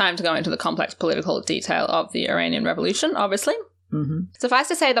don't have time to go into the complex political detail of the Iranian Revolution, obviously. Mm-hmm. Suffice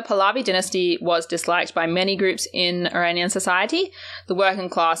to say, the Pahlavi dynasty was disliked by many groups in Iranian society. The working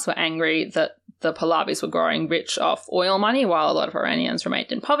class were angry that the Pahlavis were growing rich off oil money while a lot of Iranians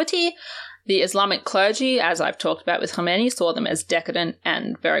remained in poverty. The Islamic clergy, as I've talked about with Khomeini, saw them as decadent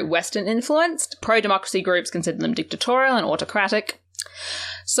and very Western influenced. Pro-democracy groups considered them dictatorial and autocratic.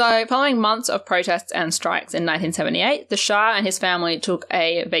 So, following months of protests and strikes in 1978, the Shah and his family took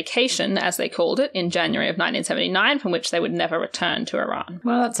a vacation, as they called it, in January of 1979, from which they would never return to Iran.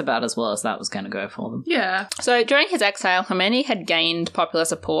 Well, that's about as well as that was going to go for them. Yeah. So, during his exile, Khomeini had gained popular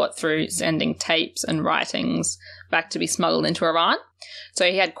support through sending tapes and writings back to be smuggled into Iran. So,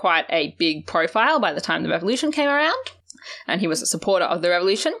 he had quite a big profile by the time the revolution came around, and he was a supporter of the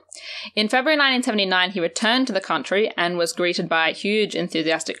revolution. In February 1979, he returned to the country and was greeted by huge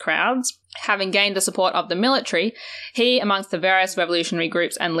enthusiastic crowds. Having gained the support of the military, he, amongst the various revolutionary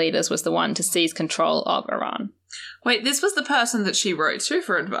groups and leaders, was the one to seize control of Iran. Wait, this was the person that she wrote to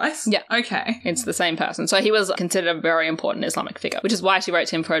for advice? Yeah. Okay. It's the same person. So he was considered a very important Islamic figure, which is why she wrote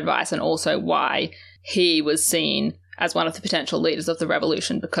to him for advice, and also why he was seen as one of the potential leaders of the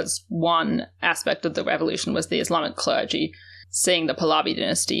revolution, because one aspect of the revolution was the Islamic clergy seeing the Pahlavi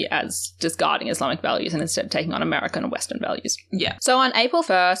dynasty as discarding Islamic values and instead taking on American and Western values. Yeah. So on April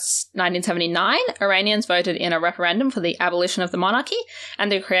 1st, 1979, Iranians voted in a referendum for the abolition of the monarchy and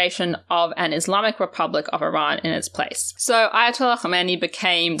the creation of an Islamic Republic of Iran in its place. So Ayatollah Khomeini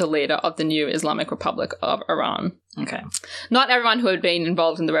became the leader of the new Islamic Republic of Iran. Okay. Not everyone who had been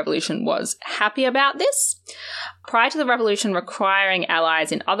involved in the revolution was happy about this. Prior to the revolution requiring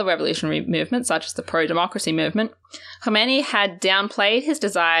allies in other revolutionary movements, such as the pro-democracy movement, Khomeini had downplayed his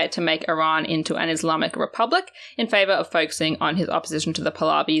desire to make Iran into an Islamic republic in favour of focusing on his opposition to the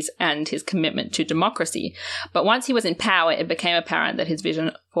Pahlavis and his commitment to democracy. But once he was in power, it became apparent that his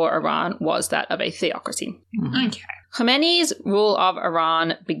vision for Iran was that of a theocracy. Mm-hmm. Okay. Khomeini's rule of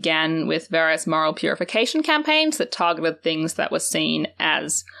Iran began with various moral purification campaigns that targeted things that were seen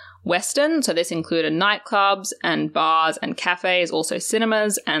as Western. So this included nightclubs and bars and cafes, also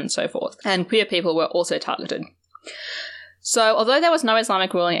cinemas and so forth. And queer people were also targeted. So although there was no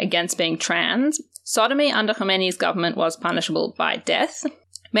Islamic ruling against being trans, sodomy under Khomeini's government was punishable by death.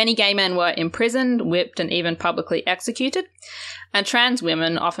 Many gay men were imprisoned, whipped, and even publicly executed, and trans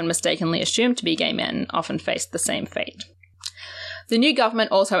women, often mistakenly assumed to be gay men, often faced the same fate. The new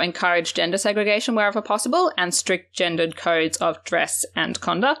government also encouraged gender segregation wherever possible, and strict gendered codes of dress and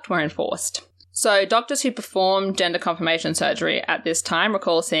conduct were enforced. So doctors who performed gender confirmation surgery at this time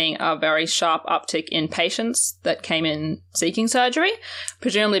recall seeing a very sharp uptick in patients that came in seeking surgery,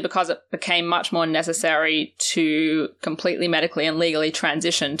 presumably because it became much more necessary to completely medically and legally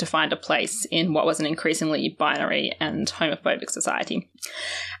transition to find a place in what was an increasingly binary and homophobic society.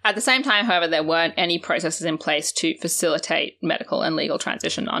 At the same time, however, there weren't any processes in place to facilitate medical and legal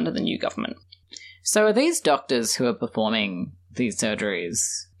transition under the new government. So are these doctors who are performing these surgeries,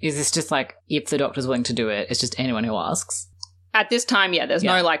 is this just like, if the doctor's willing to do it, it's just anyone who asks? At this time, yeah, there's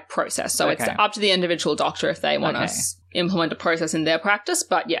no process. So it's up to the individual doctor if they want to implement a process in their practice.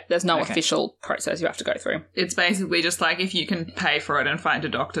 But yeah, there's no official process you have to go through. It's basically just like, if you can pay for it and find a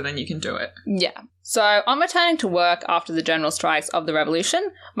doctor, then you can do it. Yeah. So on returning to work after the general strikes of the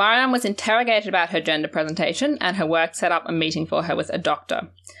revolution, Mariam was interrogated about her gender presentation, and her work set up a meeting for her with a doctor.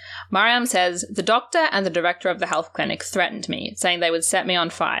 Mariam says, "The doctor and the director of the health clinic threatened me, saying they would set me on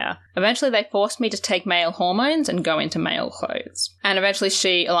fire. Eventually they forced me to take male hormones and go into male clothes." And eventually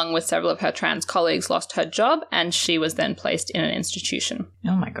she, along with several of her trans colleagues, lost her job, and she was then placed in an institution.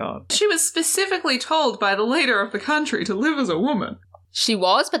 Oh my god. She was specifically told by the leader of the country to live as a woman. She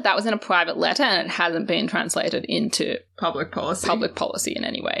was, but that was in a private letter and it hasn't been translated into public policy in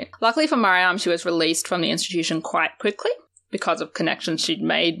any way. Luckily for Mariam, she was released from the institution quite quickly, because of connections she'd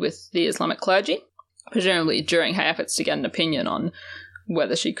made with the Islamic clergy, presumably during her efforts to get an opinion on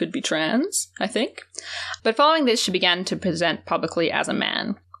whether she could be trans, I think. But following this, she began to present publicly as a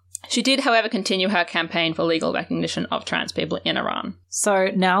man. She did, however, continue her campaign for legal recognition of trans people in Iran. So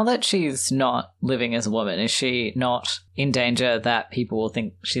now that she's not living as a woman, is she not in danger that people will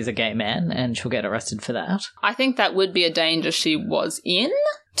think she's a gay man and she'll get arrested for that? I think that would be a danger she was in,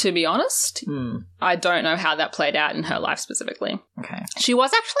 to be honest. I don't know how that played out in her life specifically. Okay. She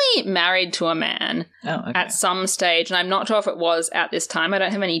was actually married to a man at some stage, and I'm not sure if it was at this time. I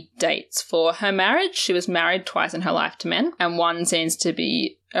don't have any dates for her marriage. She was married twice in her life to men, and one seems to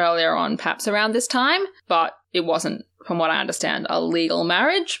be earlier on, perhaps around this time, but it wasn't, from what I understand, a legal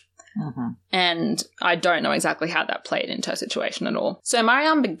marriage. And I don't know exactly how that played into her situation at all. So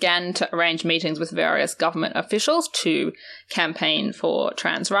Mariam began to arrange meetings with various government officials to campaign for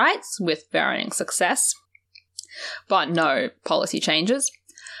trans rights, with varying success, but no policy changes.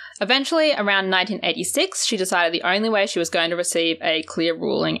 Eventually, around 1986, she decided the only way she was going to receive a clear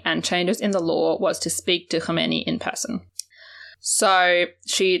ruling and changes in the law was to speak to Khomeini in person. So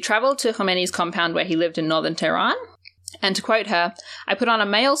she travelled to Khomeini's compound where he lived in northern Tehran, and to quote her, "I put on a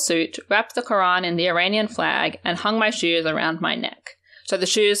male suit, wrapped the Quran in the Iranian flag, and hung my shoes around my neck." So the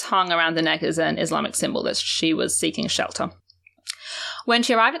shoes hung around the neck is an Islamic symbol that she was seeking shelter. When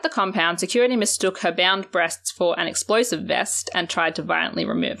she arrived at the compound, security mistook her bound breasts for an explosive vest and tried to violently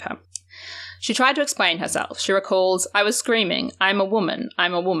remove her. She tried to explain herself. She recalls, "I was screaming, 'I'm a woman,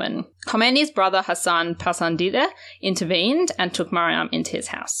 I'm a woman.'" Khomeini's brother Hassan Pasandideh intervened and took Mariam into his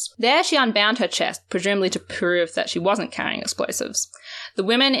house. There she unbound her chest, presumably to prove that she wasn't carrying explosives. The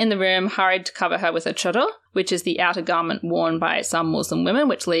women in the room hurried to cover her with a chador, which is the outer garment worn by some Muslim women,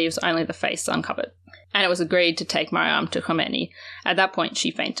 which leaves only the face uncovered. And it was agreed to take Mariam to Khomeini. At that point, she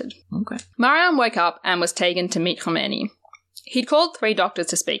fainted. Okay. Mariam woke up and was taken to meet Khomeini. He'd called 3 doctors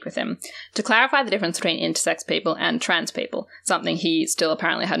to speak with him, to clarify the difference between intersex people and trans people, something he still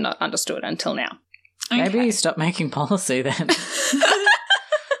apparently had not understood until now. Okay. Maybe he stopped making policy then.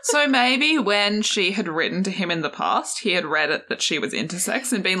 So maybe when she had written to him in the past, he had read it that she was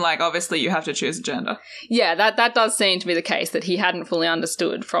intersex and been like, obviously you have to choose a gender. Yeah, that does seem to be the case, that he hadn't fully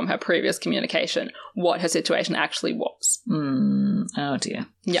understood from her previous communication what her situation actually was. Oh dear.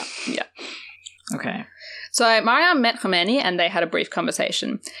 Yeah. Okay. So Mariam met Khomeini and they had a brief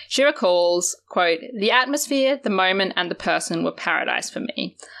conversation. She recalls, quote, "The atmosphere, the moment and the person were paradise for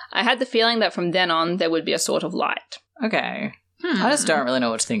me. I had the feeling that from then on there would be a sort of light." Okay. I just don't really know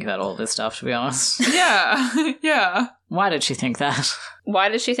what to think about all this stuff, to be honest. Yeah. Why did she think that? Why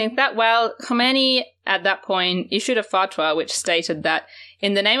did she think that? Well, Khomeini at that point issued a fatwa which stated that,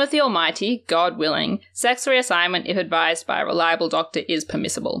 "In the name of the Almighty, God willing, sex reassignment, if advised by a reliable doctor, is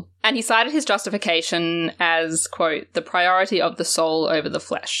permissible." And he cited his justification as, quote, "the priority of the soul over the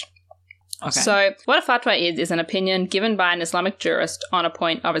flesh." Okay. So what a fatwa is an opinion given by an Islamic jurist on a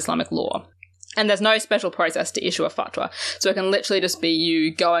point of Islamic law. And there's no special process to issue a fatwa. So it can literally just be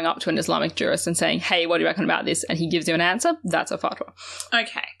you going up to an Islamic jurist and saying, "Hey, what do you reckon about this?" And he gives you an answer. That's a fatwa.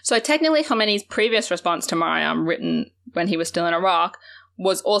 Okay. So technically Khomeini's previous response to Mariam, written when he was still in Iraq,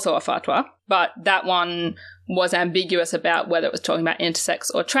 was also a fatwa, but that one was ambiguous about whether it was talking about intersex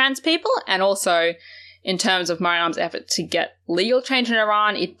or trans people, and also in terms of Mariam's effort to get legal change in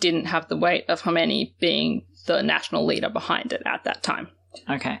Iran, it didn't have the weight of Khomeini being the national leader behind it at that time.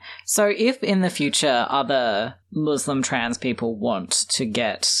 Okay. So if in the future other Muslim trans people want to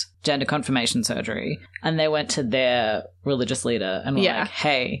get gender confirmation surgery and they went to their religious leader and were like,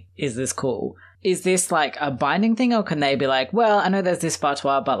 hey, is this cool? Is this like a binding thing, or can they be like, well, I know there's this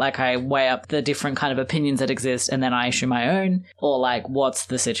fatwa, but like I weigh up the different kind of opinions that exist and then I issue my own? Or like, what's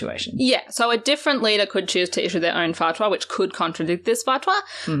the situation? Yeah, so a different leader could choose to issue their own fatwa, which could contradict this fatwa.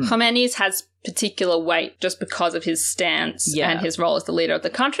 Khomeini's has particular weight just because of his stance and his role as the leader of the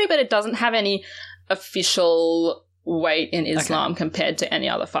country, but it doesn't have any official weight in Islam compared to any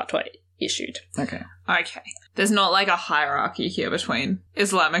other fatwa issued. Okay. There's not like a hierarchy here between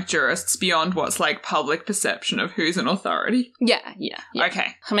Islamic jurists beyond what's like public perception of who's an authority. Yeah. Okay.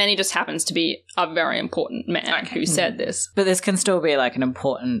 Khomeini just happens to be a very important man who said this. But this can still be like an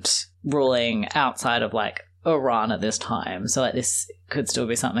important ruling outside of like Iran at this time. So like this could still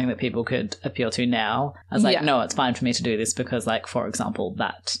be something that people could appeal to now as like, no, it's fine for me to do this because like, for example,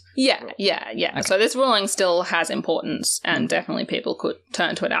 that. Yeah. Okay. So this ruling still has importance and definitely people could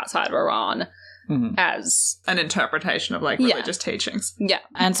turn to it outside of Iran as an interpretation of like religious teachings. Yeah.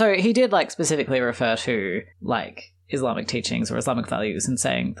 And so he did like specifically refer to like Islamic teachings or Islamic values and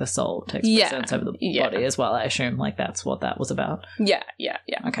saying the soul takes precedence over the body as well. I assume like that's what that was about. Yeah.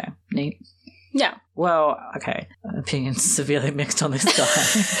 Okay. Neat. Yeah. Well, okay. Opinions severely mixed on this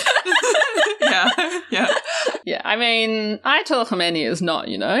guy. Yeah. I mean, Ayatollah Khomeini is not,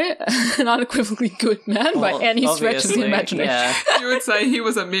 an unequivocally good man by any stretch of the imagination. Yeah. You would say he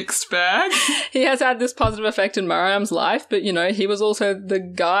was a mixed bag. He has had this positive effect in Mariam's life, but, he was also the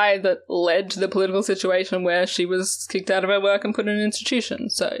guy that led to the political situation where she was kicked out of her work and put in an institution,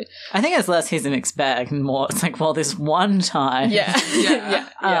 so... I think it's less he's a mixed bag and more it's like, well, this one time...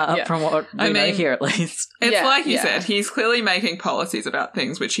 Yeah. From what we know here, at least. It's like you said, he's clearly making policies about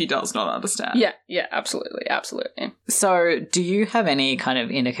things which he does not understand. Yeah, absolutely. So, do you have any kind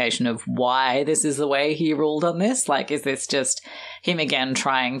of indication of why this is the way he ruled on this? Like, is this just him again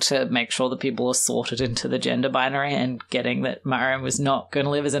trying to make sure that people are sorted into the gender binary and getting that Mariam was not going to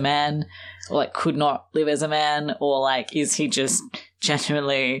live as a man, or like could not live as a man, or like is he just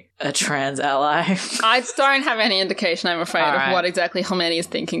genuinely a trans ally? I don't have any indication, I'm afraid, of what exactly Khomeini is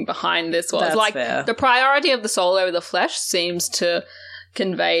thinking behind this was. That's like fair. The priority of the soul over the flesh seems to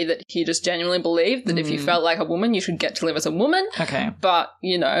convey that he just genuinely believed that if you felt like a woman, you should get to live as a woman. Okay. But,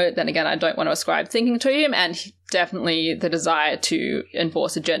 then again, I don't want to ascribe thinking to him, and definitely the desire to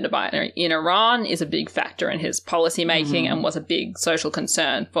enforce a gender binary in Iran is a big factor in his policy making and was a big social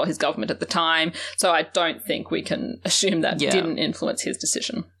concern for his government at the time. So I don't think we can assume that didn't influence his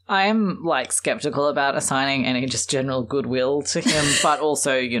decision. I'm like skeptical about assigning any just general goodwill to him, but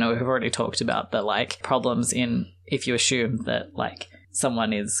also, we've already talked about the like problems in if you assume that like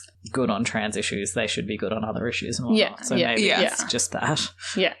someone is good on trans issues, they should be good on other issues and whatnot. So maybe it's just that.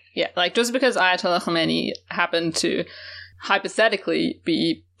 Yeah. Like just because Ayatollah Khomeini happened to hypothetically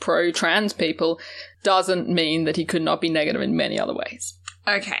be pro-trans people doesn't mean that he could not be negative in many other ways.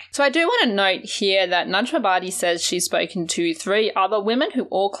 Okay. So I do want to note here that Najma Badi says she's spoken to 3 other women who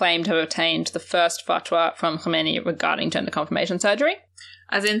all claim to have obtained the first fatwa from Khomeini regarding gender confirmation surgery.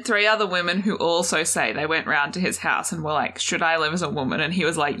 As in 3 other women who also say they went round to his house and were like, should I live as a woman? And he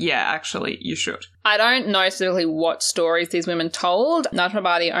was like, yeah, actually, you should. I don't know specifically what stories these women told. Najma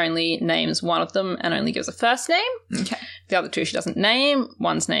Badi only names one of them and only gives a first name. Okay. The other 2 she doesn't name.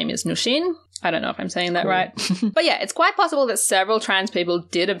 One's name is Nushin. I don't know if I'm saying that right. But yeah, it's quite possible that several trans people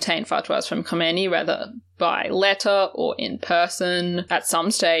did obtain fatwas from Khomeini, whether by letter or in person at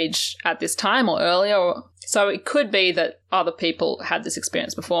some stage at this time or earlier. So it could be that other people had this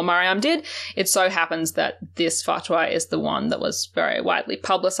experience before Mariam did. It so happens that this fatwa is the one that was very widely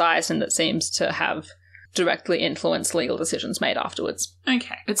publicised and that seems to have directly influenced legal decisions made afterwards.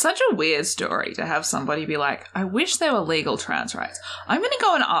 Okay. It's such a weird story to have somebody be like, I wish there were legal trans rights. I'm going to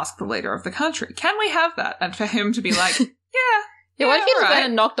go and ask the leader of the country, can we have that? And for him to be like, Yeah, what if you just went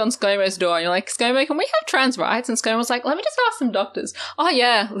and knocked on ScoMo's door and you're like, ScoMo, can we have trans rights? And ScoMo was like, let me just ask some doctors. Oh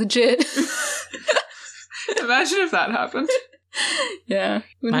yeah, legit. Imagine if that happened. Yeah.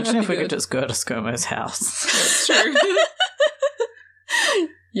 Imagine if we could just go to ScoMo's house. That's true.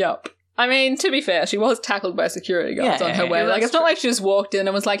 Yup. I mean, to be fair, she was tackled by security guards on her way. Like, it's not like she just walked in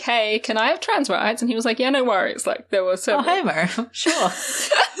and was like, hey, can I have trans rights? And he was like, yeah, no worries. Like, there were several. Oh, hey, Mo. Sure.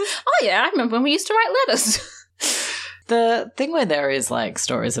 Oh, yeah, I remember when we used to write letters. The thing where there is, like,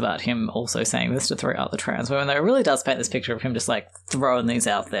 stories about him also saying this to 3 other trans women, though, it really does paint this picture of him just, like, throwing these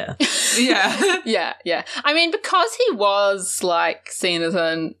out there. Yeah. Yeah. I mean, because he was, like, seen as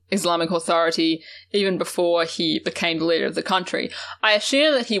an Islamic authority even before he became the leader of the country, I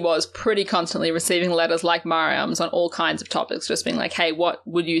assume that he was pretty constantly receiving letters like Mariam's on all kinds of topics, just being like, hey, what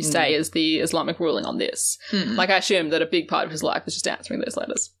would you say is the Islamic ruling on this? Like, I assume that a big part of his life was just answering those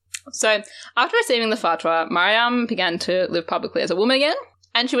letters. So, after receiving the fatwa, Mariam began to live publicly as a woman again,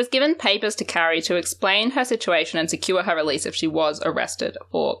 and she was given papers to carry to explain her situation and secure her release if she was arrested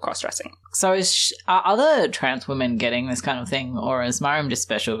for cross-dressing. So are other trans women getting this kind of thing, or is Mariam just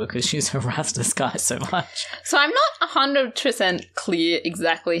special because she's harassed this guy so much? So I'm not 100% clear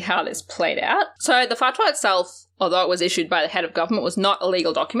exactly how this played out. So the fatwa itself, although it was issued by the head of government, was not a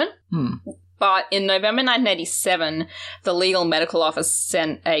legal document. But in November 1987, the Legal Medical Office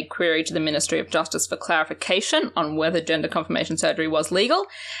sent a query to the Ministry of Justice for clarification on whether gender confirmation surgery was legal,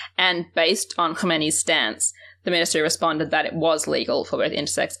 and based on Khomeini's stance, the ministry responded that it was legal for both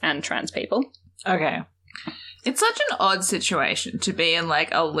intersex and trans people. Okay. It's such an odd situation to be in, like,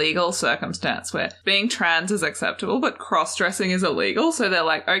 a legal circumstance where being trans is acceptable, but cross-dressing is illegal. So they're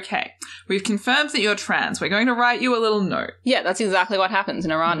like, okay, we've confirmed that you're trans. We're going to write you a little note. Yeah, that's exactly what happens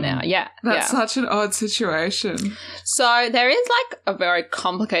in Iran now. Yeah. That's such an odd situation. So there is, like, a very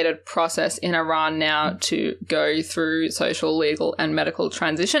complicated process in Iran now to go through social, legal, and medical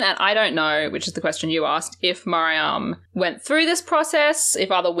transition. And I don't know, which is the question you asked, if Mariam went through this process, if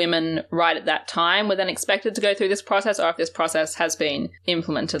other women right at that time were then expected to go through this process, or if this process has been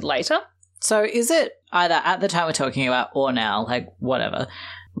implemented later. So is it either at the time we're talking about or now, like whatever,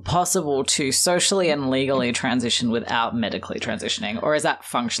 possible to socially and legally transition without medically transitioning, or is that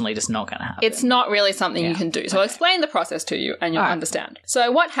functionally just not going to happen? It's not really something you can do. So I'll explain the process to you and you'll understand. So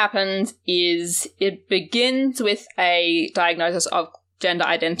what happens is it begins with a diagnosis of gender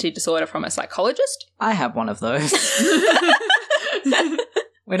identity disorder from a psychologist. I have one of those.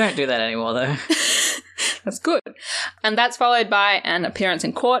 We don't do that anymore, though. That's good. And that's followed by an appearance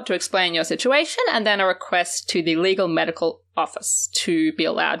in court to explain your situation, and then a request to the Legal Medical Office to be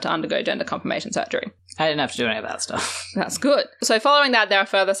allowed to undergo gender confirmation surgery. I didn't have to do any of that stuff. That's good. So following that, there are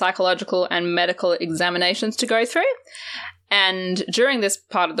further psychological and medical examinations to go through. And during this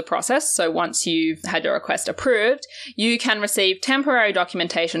part of the process, so once you've had your request approved, you can receive temporary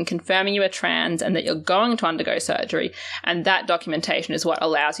documentation confirming you are trans and that you're going to undergo surgery. And that documentation is what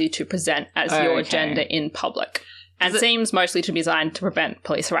allows you to present as your gender in public. And seems mostly to be designed to prevent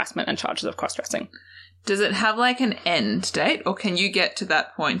police harassment and charges of cross-dressing. Does it have, like, an end date, or can you get to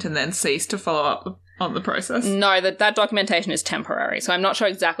that point and then cease to follow up on the process? No, that documentation is temporary, so I'm not sure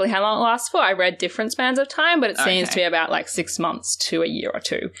exactly how long it lasts for. I read different spans of time, but it seems to be about, like, 6 months to a year or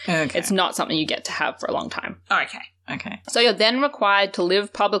two. Okay. It's not something you get to have for a long time. Okay. So you're then required to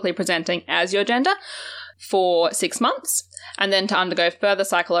live publicly presenting as your gender for 6 months, and then to undergo further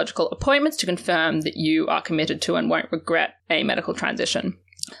psychological appointments to confirm that you are committed to and won't regret a medical transition.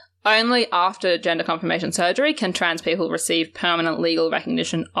 Only after gender confirmation surgery can trans people receive permanent legal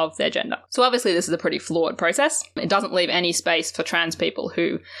recognition of their gender. So obviously this is a pretty flawed process. It doesn't leave any space for trans people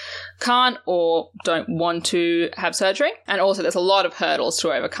who can't or don't want to have surgery. And also there's a lot of hurdles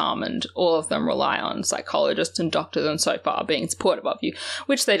to overcome, and all of them rely on psychologists and doctors and so far being supportive of you,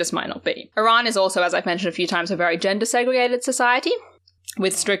 which they just might not be. Iran is also, as I've mentioned a few times, a very gender segregated society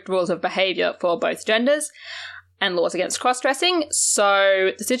with strict rules of behaviour for both genders and laws against cross-dressing. So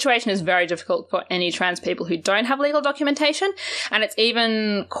the situation is very difficult for any trans people who don't have legal documentation, and it's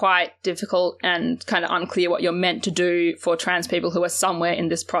even quite difficult and kind of unclear what you're meant to do for trans people who are somewhere in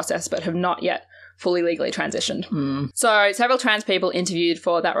this process but have not yet fully legally transitioned. So several trans people interviewed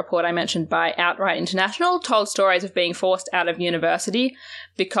for that report I mentioned by Outright International told stories of being forced out of university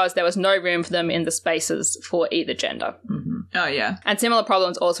because there was no room for them in the spaces for either gender. Oh, yeah. And similar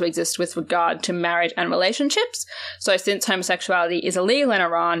problems also exist with regard to marriage and relationships. So since homosexuality is illegal in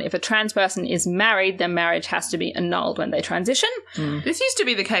Iran, if a trans person is married, their marriage has to be annulled when they transition. This used to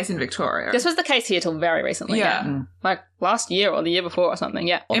be the case in Victoria. This was the case here till very recently. Yeah. Like last year or the year before or something,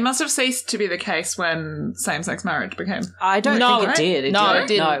 yeah. It must have ceased to be the case when same-sex marriage became... I don't think it did. It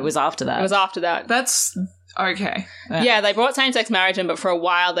didn't. No, it was after that. It was after that. That's... okay. Yeah, they brought same-sex marriage in, but for a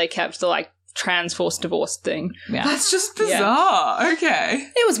while they kept the, like, trans forced divorce thing. Yeah. That's just bizarre. Okay.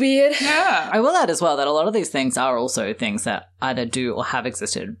 It was weird. Yeah. I will add as well that a lot of these things are also things that either do or have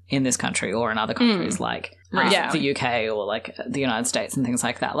existed in this country or in other countries, like the UK or like the United States and things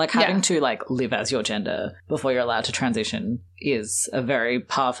like that. Like having to like live as your gender before you're allowed to transition is a very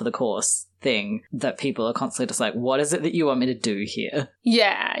par for the course thing that people are constantly just like, what is it that you want me to do here?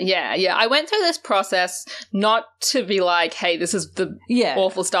 Yeah. I went through this process not to be like, hey, this is the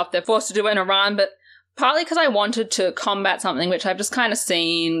awful stuff they're forced to do in Iran, but partly because I wanted to combat something which I've just kind of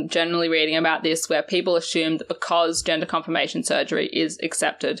seen generally reading about this, where people assume that because gender confirmation surgery is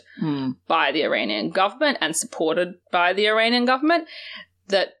accepted by the Iranian government and supported by the Iranian government,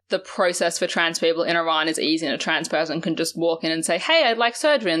 that the process for trans people in Iran is easy and a trans person can just walk in and say, hey, I'd like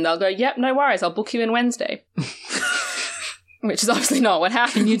surgery. And they'll go, yep, no worries, I'll book you in Wednesday. Which is obviously not what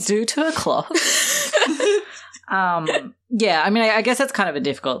happens. Can you do to a clock? Yeah, I mean, I guess it's kind of a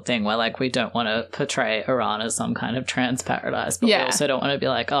difficult thing where, like, we don't want to portray Iran as some kind of trans paradise, but we also don't want to be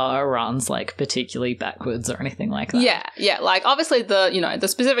like, oh, Iran's, like, particularly backwards or anything like that. Yeah, like, obviously the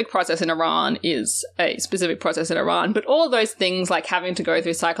specific process in Iran is a specific process in Iran, but all those things, like having to go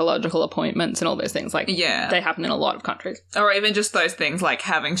through psychological appointments and all those things, like, they happen in a lot of countries. Or even just those things, like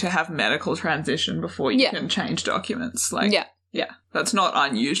having to have medical transition before you can change documents. Like, yeah, that's not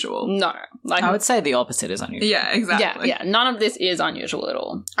unusual. No. Like, I would say the opposite is unusual. Yeah, exactly. Yeah, none of this is unusual at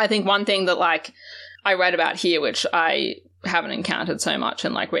all. I think one thing that, like, I read about here, which I haven't encountered so much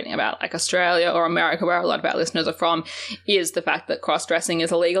in, like, reading about, like, Australia or America, where a lot of our listeners are from, is the fact that cross-dressing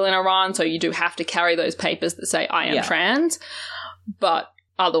is illegal in Iran, so you do have to carry those papers that say, I am trans. But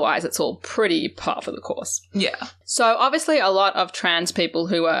otherwise, it's all pretty par for the course. Yeah. So obviously a lot of trans people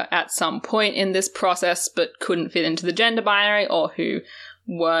who were at some point in this process but couldn't fit into the gender binary, or who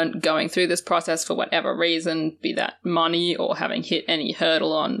weren't going through this process for whatever reason, be that money or having hit any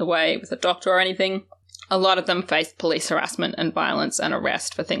hurdle on the way with a doctor or anything, a lot of them faced police harassment and violence and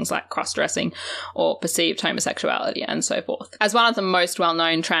arrest for things like cross-dressing or perceived homosexuality and so forth. As one of the most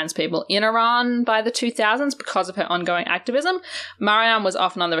well-known trans people in Iran by the 2000s because of her ongoing activism, Mariam was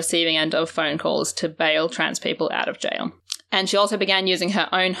often on the receiving end of phone calls to bail trans people out of jail. And she also began using her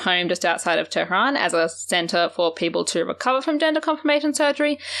own home just outside of Tehran as a centre for people to recover from gender confirmation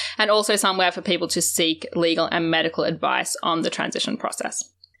surgery, and also somewhere for people to seek legal and medical advice on the transition process.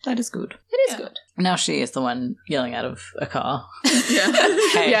 That is good. It is good. Now she is the one yelling out of a car.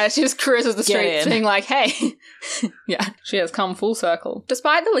 Yeah, she just cruises the streets being like, hey. Yeah, she has come full circle.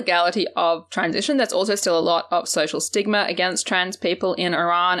 Despite the legality of transition, there's also still a lot of social stigma against trans people in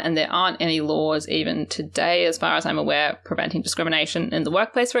Iran, and there aren't any laws even today, as far as I'm aware, preventing discrimination in the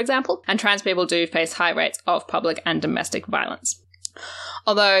workplace, for example. And trans people do face high rates of public and domestic violence.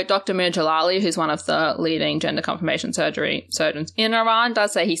 Although Dr. Mir Jalali, who's one of the leading gender confirmation surgery surgeons in Iran,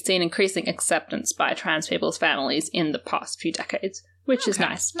 does say he's seen increasing acceptance by trans people's families in the past few decades, which is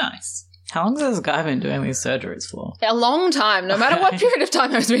nice. Nice. How long has this guy been doing these surgeries for? A long time. No matter what period of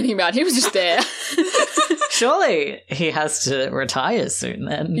time I was reading about, he was just there. Surely he has to retire soon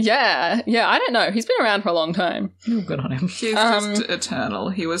then. Yeah, I don't know. He's been around for a long time. Oh, good on him. He's just eternal.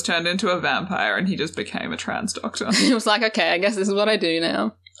 He was turned into a vampire and he just became a trans doctor. He was like, okay, I guess this is what I do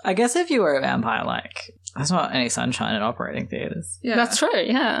now. I guess if you were a vampire, like, there's not any sunshine in operating theatres. Yeah. That's true,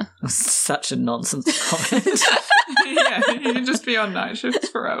 yeah. Such a nonsense comment. Yeah, you can just be on night shifts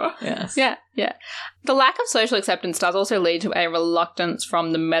forever. Yes. Yeah. The lack of social acceptance does also lead to a reluctance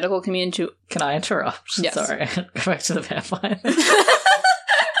from the medical community. Can I interrupt? Yes. Sorry, go back to the vampire.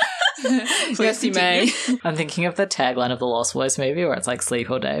 Yes, you may. I'm thinking of the tagline of the Lost Boys movie where it's like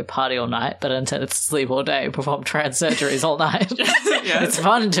sleep all day, party all night, but instead it's sleep all day, perform trans surgeries all night. Yeah. It's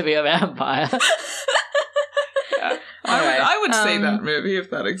fun to be a vampire. Yeah. I would see that movie if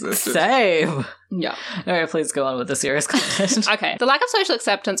that existed. Same. Yeah. Alright, please go on with the serious content. Okay. The lack of social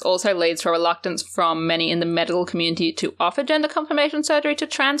acceptance also leads to a reluctance from many in the medical community to offer gender confirmation surgery to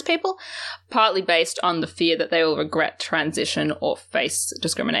trans people, partly based on the fear that they will regret transition or face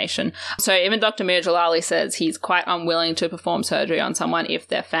discrimination. So even Dr. Mir Jalali says he's quite unwilling to perform surgery on someone if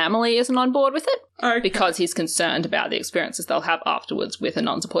their family isn't on board with it, because he's concerned about the experiences they'll have afterwards with a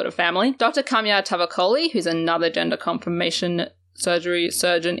non-supportive family. Dr. Kamya Tavakoli, who's another gender confirmation surgery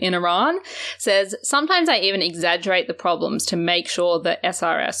surgeon in Iran, says, sometimes I even exaggerate the problems to make sure the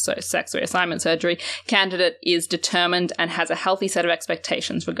SRS, so sex reassignment surgery, candidate is determined and has a healthy set of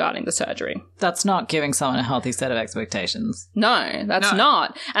expectations regarding the surgery. That's not giving someone a healthy set of expectations. No, that's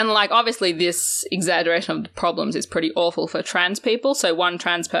not. And, like, obviously this exaggeration of the problems is pretty awful for trans people. So one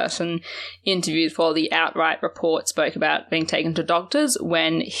trans person interviewed for the Outright Report spoke about being taken to doctors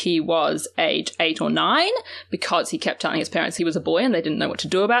when he was age 8 or 9 because he kept telling his parents he was a boy and they didn't know what to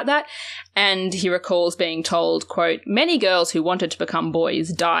do about that. And he recalls being told, quote, many girls who wanted to become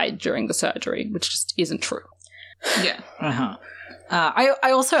boys died during the surgery, which just isn't true. Yeah. Uh-huh.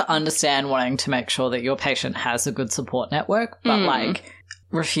 I also understand wanting to make sure that your patient has a good support network, but like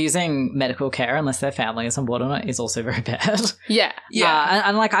refusing medical care unless their family is on board on it is also very bad. Yeah.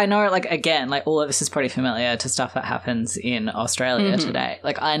 And like, I know, like, again, like, all of this is pretty familiar to stuff that happens in Australia today.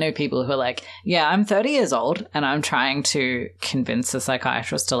 Like, I know people who are like, yeah, I'm 30 years old and I'm trying to convince a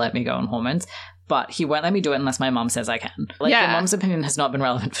psychiatrist to let me go on hormones, but he won't let me do it unless my mum says I can. Like, your mum's opinion has not been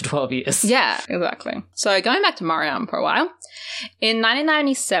relevant for 12 years. Yeah, exactly. So going back to Mariam for a while, in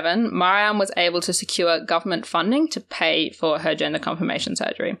 1997, Mariam was able to secure government funding to pay for her gender confirmation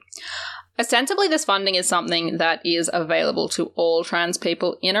surgery. Ostensibly, this funding is something that is available to all trans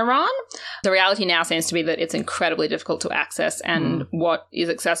people in Iran. The reality now seems to be that it's incredibly difficult to access, and what is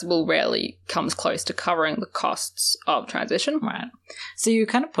accessible rarely comes close to covering the costs of transition. Right. So you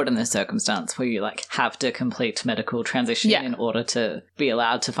kind of put in this circumstance where you like have to complete medical transition in order to be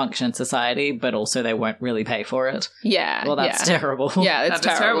allowed to function in society, but also they won't really pay for it. Yeah. Well, that's terrible. Yeah, it's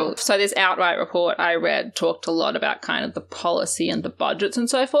terrible. So this Outright report I read talked a lot about kind of the policy and the budgets and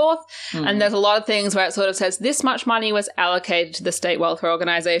so forth. And there's a lot of things where it sort of says this much money was allocated to the State Welfare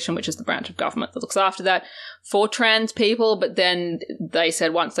Organisation, which is the branch of government that looks after that, for trans people. But then they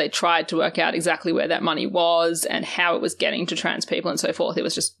said once they tried to work out exactly where that money was and how it was getting to trans people and so forth, it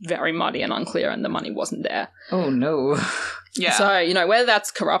was just very muddy and unclear and the money wasn't there. Oh, no. Yeah. So, you know, whether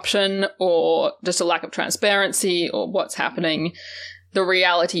that's corruption or just a lack of transparency or what's happening, the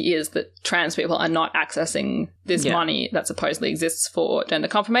reality is that trans people are not accessing this money that supposedly exists for gender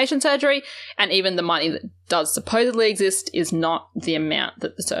confirmation surgery, and even the money that does supposedly exist is not the amount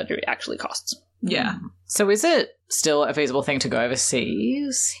that the surgery actually costs. Yeah. So is it still a feasible thing to go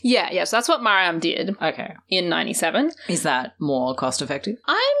overseas? Yeah, so that's what Mariam did in 97. Is that more cost effective?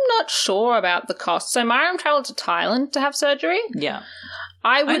 I'm not sure about the cost. So Mariam travelled to Thailand to have surgery. Yeah.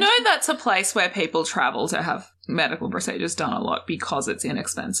 I know that's a place where people travel to have medical procedures done a lot because it's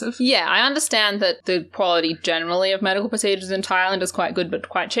inexpensive. Yeah, I understand that the quality generally of medical procedures in Thailand is quite good but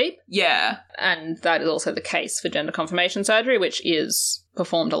quite cheap. Yeah. And that is also the case for gender confirmation surgery, which is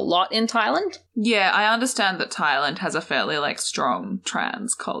performed a lot in Thailand. Yeah, I understand that Thailand has a fairly, like, strong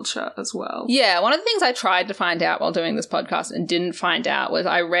trans culture as well. Yeah, one of the things I tried to find out while doing this podcast and didn't find out was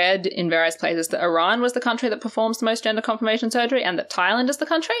I read in various places that Iran was the country that performs the most gender confirmation surgery and that Thailand is the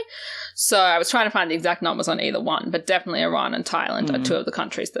country. So I was trying to find the exact numbers on either one, but definitely Iran and Thailand are two of the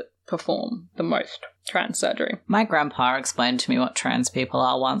countries that perform the most trans surgery. My grandpa explained to me what trans people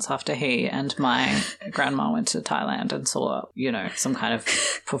are once after he and my grandma went to Thailand and saw, you know, some kind of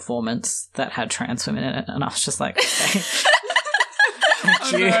performance that had trans women in it, and I was just like, okay.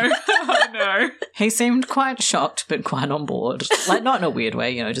 Thank you. No. Oh, no. He seemed quite shocked, but quite on board. Like, not in a weird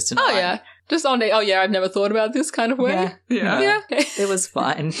way, you know, just in a yeah. Just on the, I've never thought about this kind of way. Yeah. It was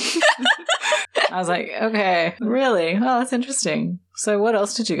fine. I was like, okay, really? Oh, that's interesting. So what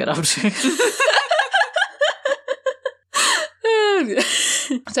else did you get up to?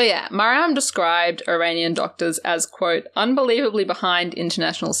 So yeah, Mariam described Iranian doctors as, quote, unbelievably behind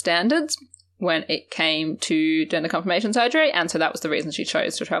international standards when it came to gender confirmation surgery, and so that was the reason she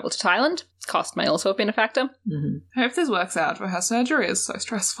chose to travel to Thailand. Cost may also have been a factor. I hope this works out for her. Surgery is so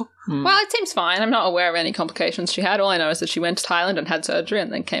stressful. Well, it seems fine. I'm not aware of any complications she had. All I know is that she went to Thailand and had surgery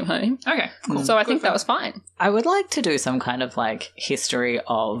and then came home. Okay, cool. So I think that was fine. I would like to do some kind of, like, history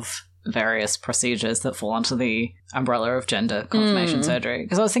of various procedures that fall under the umbrella of gender confirmation surgery.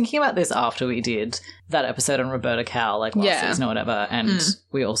 Because I was thinking about this after we did that episode on Roberta Cow, like last season or whatever, and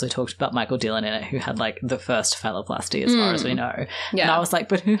we also talked about Michael Dillon in it, who had like the first phalloplasty as far as we know. Yeah. And I was like,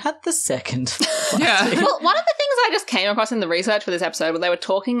 but who had the second phalloplasty? Well, one of the things I just came across in the research for this episode where they were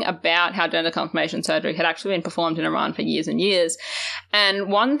talking about how gender confirmation surgery had actually been performed in Iran for years and years.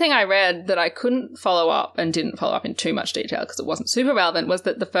 And one thing I read that I couldn't follow up and didn't follow up in too much detail because it wasn't super relevant was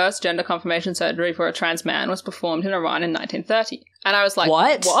that the first gender confirmation surgery for a trans man was performed in Iran in 1930. And I was like,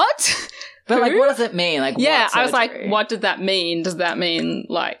 What? But like, what does it mean? Like, yeah, what I was like, what did that mean? Does that mean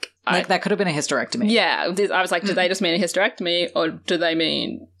like that could have been a hysterectomy? Yeah, I was like, do they just mean a hysterectomy or do they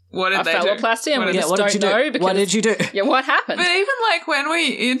mean what did a phalloplasty? And we just don't know. What did you do? Yeah, what happened? But even like when we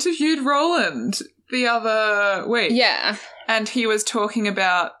interviewed Roland the other week. Yeah. And he was talking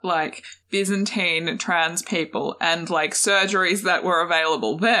about like Byzantine trans people and like surgeries that were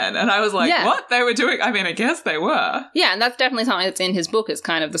available then. And I was like, what? They were doing? I mean, I guess they were. Yeah, and that's definitely something that's in his book is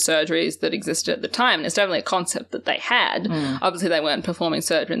kind of the surgeries that existed at the time. And it's definitely a concept that they had. Obviously, they weren't performing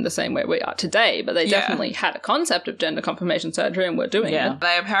surgery in the same way we are today, but they definitely had a concept of gender confirmation surgery and were doing it.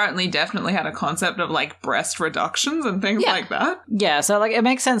 They apparently definitely had a concept of like breast reductions and things like that. Yeah, so like it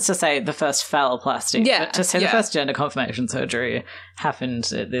makes sense to say the first phalloplasty. Yeah. But to say the first gender confirmation surgery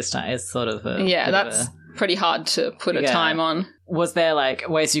happened at this time is sort of a... Yeah, that's pretty hard to put a time on. was there like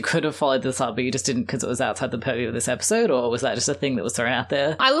ways you could have followed this up but you just didn't because it was outside the purview of this episode, or was that just a thing that was thrown out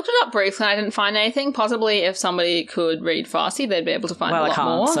there? I looked it up briefly and I didn't find anything. Possibly if somebody could read Farsi, they'd be able to find a lot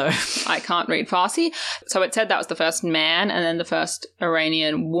more. So. I can't read Farsi. So it said that was the first man and then the first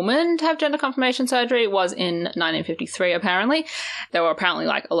Iranian woman to have gender confirmation surgery was in 1953 apparently. There were apparently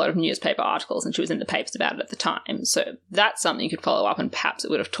like a lot of newspaper articles and she was in the papers about it at the time. So that's something you could follow up and perhaps it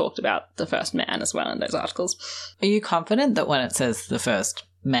would have talked about the first man as well in those articles. Are you confident that when it says the first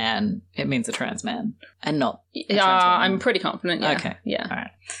man, it means a trans man and not a trans woman? I'm pretty confident, yeah. Okay. Yeah. All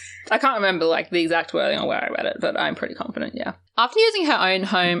right. I can't remember like the exact wording or where I read it, but I'm pretty confident, yeah. After using her own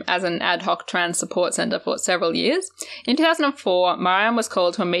home as an ad hoc trans support centre for several years, in 2004, Mariam was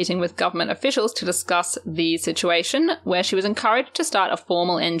called to a meeting with government officials to discuss the situation, where she was encouraged to start a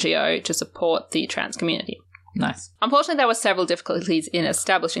formal NGO to support the trans community. Nice. Unfortunately, there were several difficulties in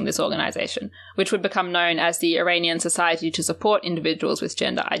establishing this organisation, which would become known as the Iranian Society to Support Individuals with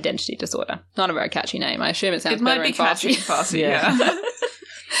Gender Identity Disorder. Not a very catchy name. I assume it sounds better in Farsi. It might be catchy in Farsi, yeah.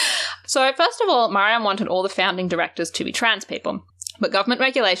 So, first of all, Mariam wanted all the founding directors to be trans people, but government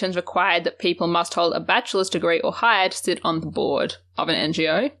regulations required that people must hold a bachelor's degree or higher to sit on the board of an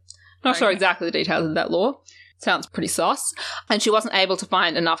NGO. Not sure exactly the details of that law. Sounds pretty sus. And she wasn't able to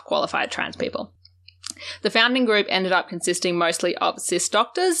find enough qualified trans people. The founding group ended up consisting mostly of cis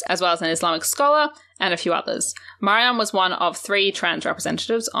doctors, as well as an Islamic scholar, and a few others. Mariam was one of 3 trans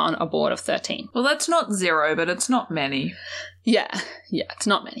representatives on a board of 13. Well, that's not 0, but it's not many. Yeah, it's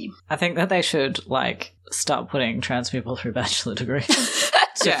not many. I think that they should, like, start putting trans people through bachelor degrees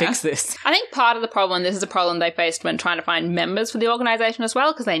to fix this. I think part of the problem, and this is a problem they faced when trying to find members for the organisation as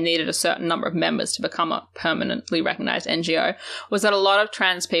well, because they needed a certain number of members to become a permanently recognised NGO, was that a lot of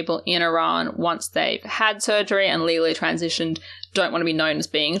trans people in Iran, once they've had surgery and legally transitioned, don't want to be known as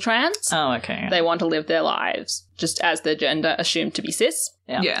being trans. Oh, okay. Yeah. They want to live their lives just as their gender assumed to be cis.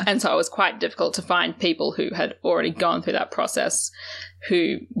 Yeah. And so it was quite difficult to find people who had already gone through that process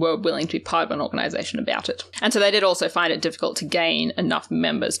who were willing to be part of an organisation about it. And so they did also find it difficult to gain enough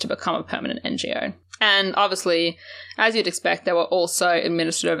members to become a permanent NGO. And obviously, as you'd expect, there were also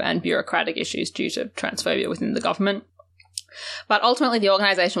administrative and bureaucratic issues due to transphobia within the government. But ultimately, the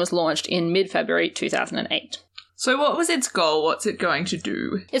organisation was launched in mid-February 2008. So what was its goal? What's it going to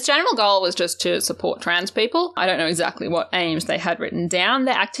do? Its general goal was just to support trans people. I don't know exactly what aims they had written down.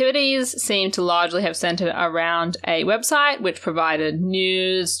 Their activities seem to largely have centred around a website which provided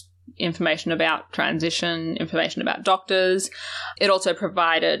news, information about transition, information about doctors. It also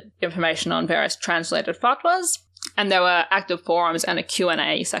provided information on various translated fatwas. And there were active forums and a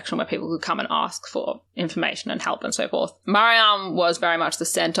Q&A section where people could come and ask for information and help and so forth. Mariam was very much the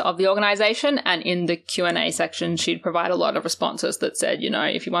centre of the organisation, and in the Q&A section, she'd provide a lot of responses that said, you know,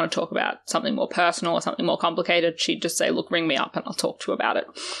 if you want to talk about something more personal or something more complicated, she'd just say, look, ring me up and I'll talk to you about it.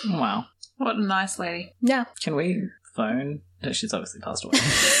 Wow. What a nice lady. Yeah. Can we phone? No, she's obviously passed away.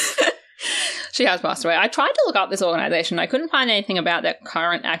 She has passed away. I tried to look up this organisation. I couldn't find anything about their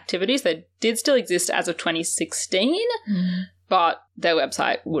current activities. They did still exist as of 2016, but their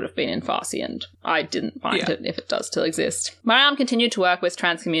website would have been in Farsi, and I didn't find it if it does still exist. Mariam continued to work with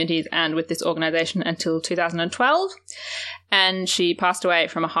trans communities and with this organisation until 2012, and she passed away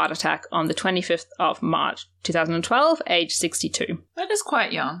from a heart attack on the 25th of March 2012, age 62. That is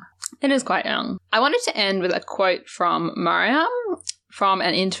quite young. It is quite young. I wanted to end with a quote from Mariam from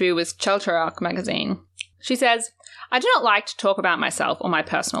an interview with Chelcharak magazine. She says, "I do not like to talk about myself or my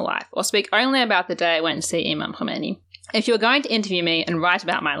personal life, or speak only about the day I went to see Imam Khomeini. If you are going to interview me and write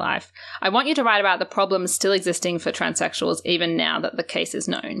about my life, I want you to write about the problems still existing for transsexuals even now that the case is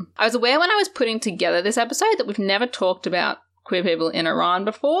known." I was aware when I was putting together this episode that we've never talked about queer people in Iran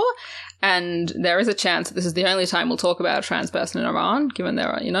before, and there is a chance that this is the only time we'll talk about a trans person in Iran, given there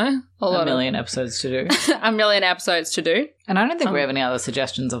are, you know, a million episodes to do. A million episodes to do. And I don't think we have any other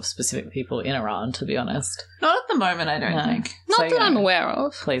suggestions of specific people in Iran, to be honest. Not at the moment, I don't think. Not that I'm aware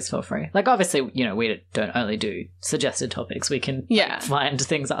of. Please feel free. Like, obviously, you know, we don't only do suggested topics. We can find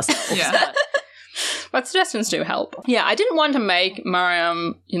things ourselves. Yeah. But suggestions do help. Yeah, I didn't want to make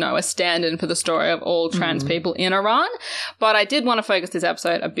Mariam, you know, a stand-in for the story of all trans people in Iran, but I did want to focus this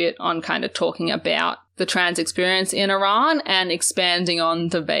episode a bit on kind of talking about the trans experience in Iran and expanding on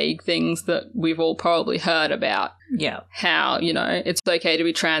the vague things that we've all probably heard about. Yeah. How, you know, it's okay to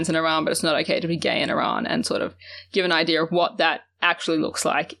be trans in Iran, but it's not okay to be gay in Iran, and sort of give an idea of what that actually looks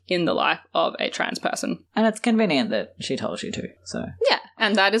like in the life of a trans person. And it's convenient that she told you to, so. Yeah,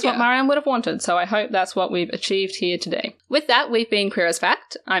 and that is what Mariam would have wanted, so I hope that's what we've achieved here today. With that, we've been Queer as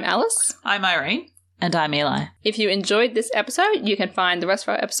Fact. I'm Alice. I'm Irene. And I'm Eli. If you enjoyed this episode, you can find the rest of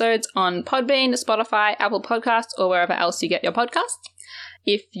our episodes on Podbean, Spotify, Apple Podcasts, or wherever else you get your podcasts.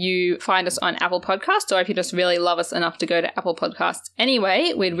 If you find us on Apple Podcasts, or if you just really love us enough to go to Apple Podcasts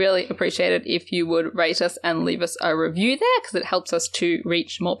anyway, we'd really appreciate it if you would rate us and leave us a review there, because it helps us to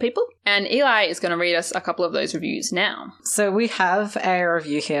reach more people. And Eli is going to read us a couple of those reviews now. So we have a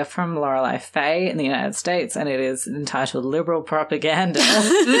review here from Lorelei Faye in the United States, and it is entitled Liberal Propaganda,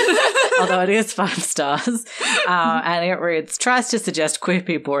 although it is 5 stars. And it reads, tries to suggest queer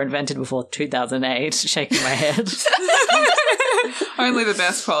people were invented before 2008, shaking my head. Only the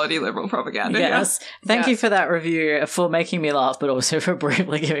best quality liberal propaganda. Yes. Thank you for that review, for making me laugh, but also for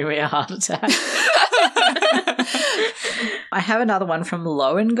briefly giving me a heart attack. I have another one from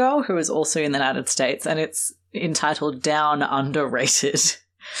Lowen Girl, who is also in the United States, and it's entitled Down Underrated.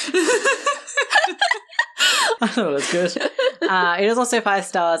 I thought it was good. It is also 5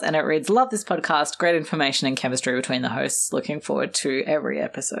 stars, and it reads, love this podcast, great information and chemistry between the hosts. Looking forward to every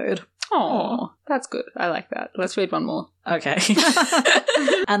episode. Oh, that's good. I like that. Let's read one more. Okay.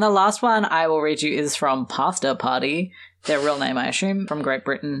 And the last one I will read you is from Pasta Party, their real name, I assume, from Great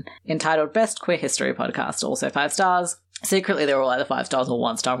Britain, entitled Best Queer History Podcast, also 5 stars. Secretly, they're all either 5 stars or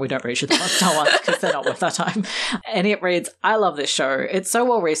 1 star. We don't reach the 1 star ones because they're not worth our time. And it reads, I love this show. It's so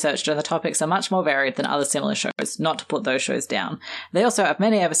well researched and the topics are much more varied than other similar shows, not to put those shows down. They also have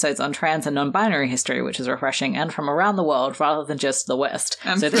many episodes on trans and non-binary history, which is refreshing, and from around the world rather than just the West.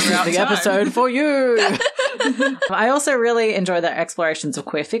 And so this is the episode for you. I also really enjoy their explorations of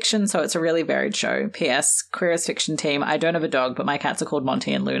queer fiction, so it's a really varied show. P.S. Queer as Fiction team, I don't have a dog, but my cats are called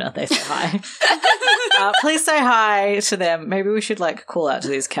Monty and Luna. They say hi. Please say hi to them. Maybe we should call out to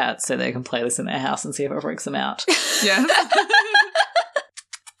these cats so they can play this in their house and see if it freaks them out. Yes.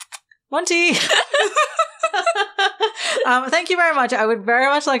 Monty! Thank you very much. I would very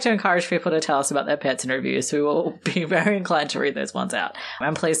much like to encourage people to tell us about their pets in reviews. We will be very inclined to read those ones out.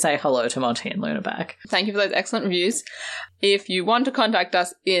 And please say hello to Monty and Luna back. Thank you for those excellent reviews. If you want to contact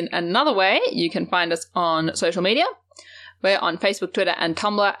us in another way, you can find us on social media. We're on Facebook, Twitter, and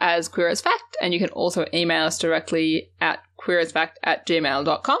Tumblr as Queer as Fact, and you can also email us directly at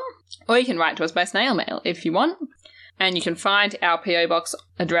queerasfact@gmail.com, or you can write to us by snail mail if you want. And you can find our PO Box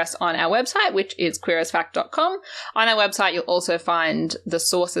address on our website, which is queerasfact.com. On our website, you'll also find the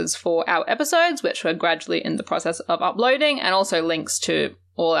sources for our episodes, which we're gradually in the process of uploading, and also links to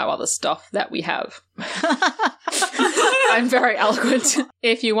all our other stuff that we have. I'm very eloquent.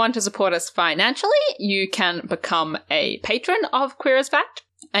 If you want to support us financially, you can become a patron of Queer as Fact,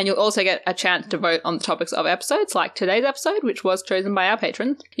 and you'll also get a chance to vote on the topics of episodes, like today's episode, which was chosen by our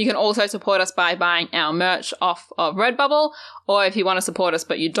patrons. You can also support us by buying our merch off of Redbubble, or if you want to support us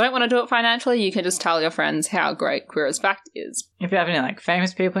but you don't want to do it financially, you can just tell your friends how great Queer as Fact is. If you have any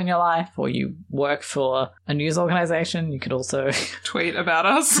famous people in your life, or you work for a news organization, you could also tweet about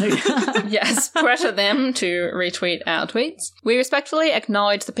us. Yes, pressure them to retweet our tweets. We respectfully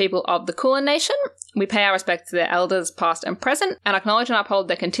acknowledge the people of the Kulin Nation. We pay our respects to their elders, past and present, and acknowledge and uphold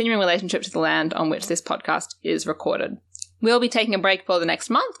their continuing relationship to the land on which this podcast is recorded. We'll be taking a break for the next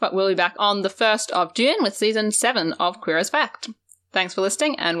month, but we'll be back on the 1st of June with Season 7 of Queer as Fact. Thanks for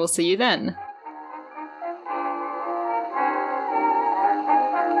listening, and we'll see you then.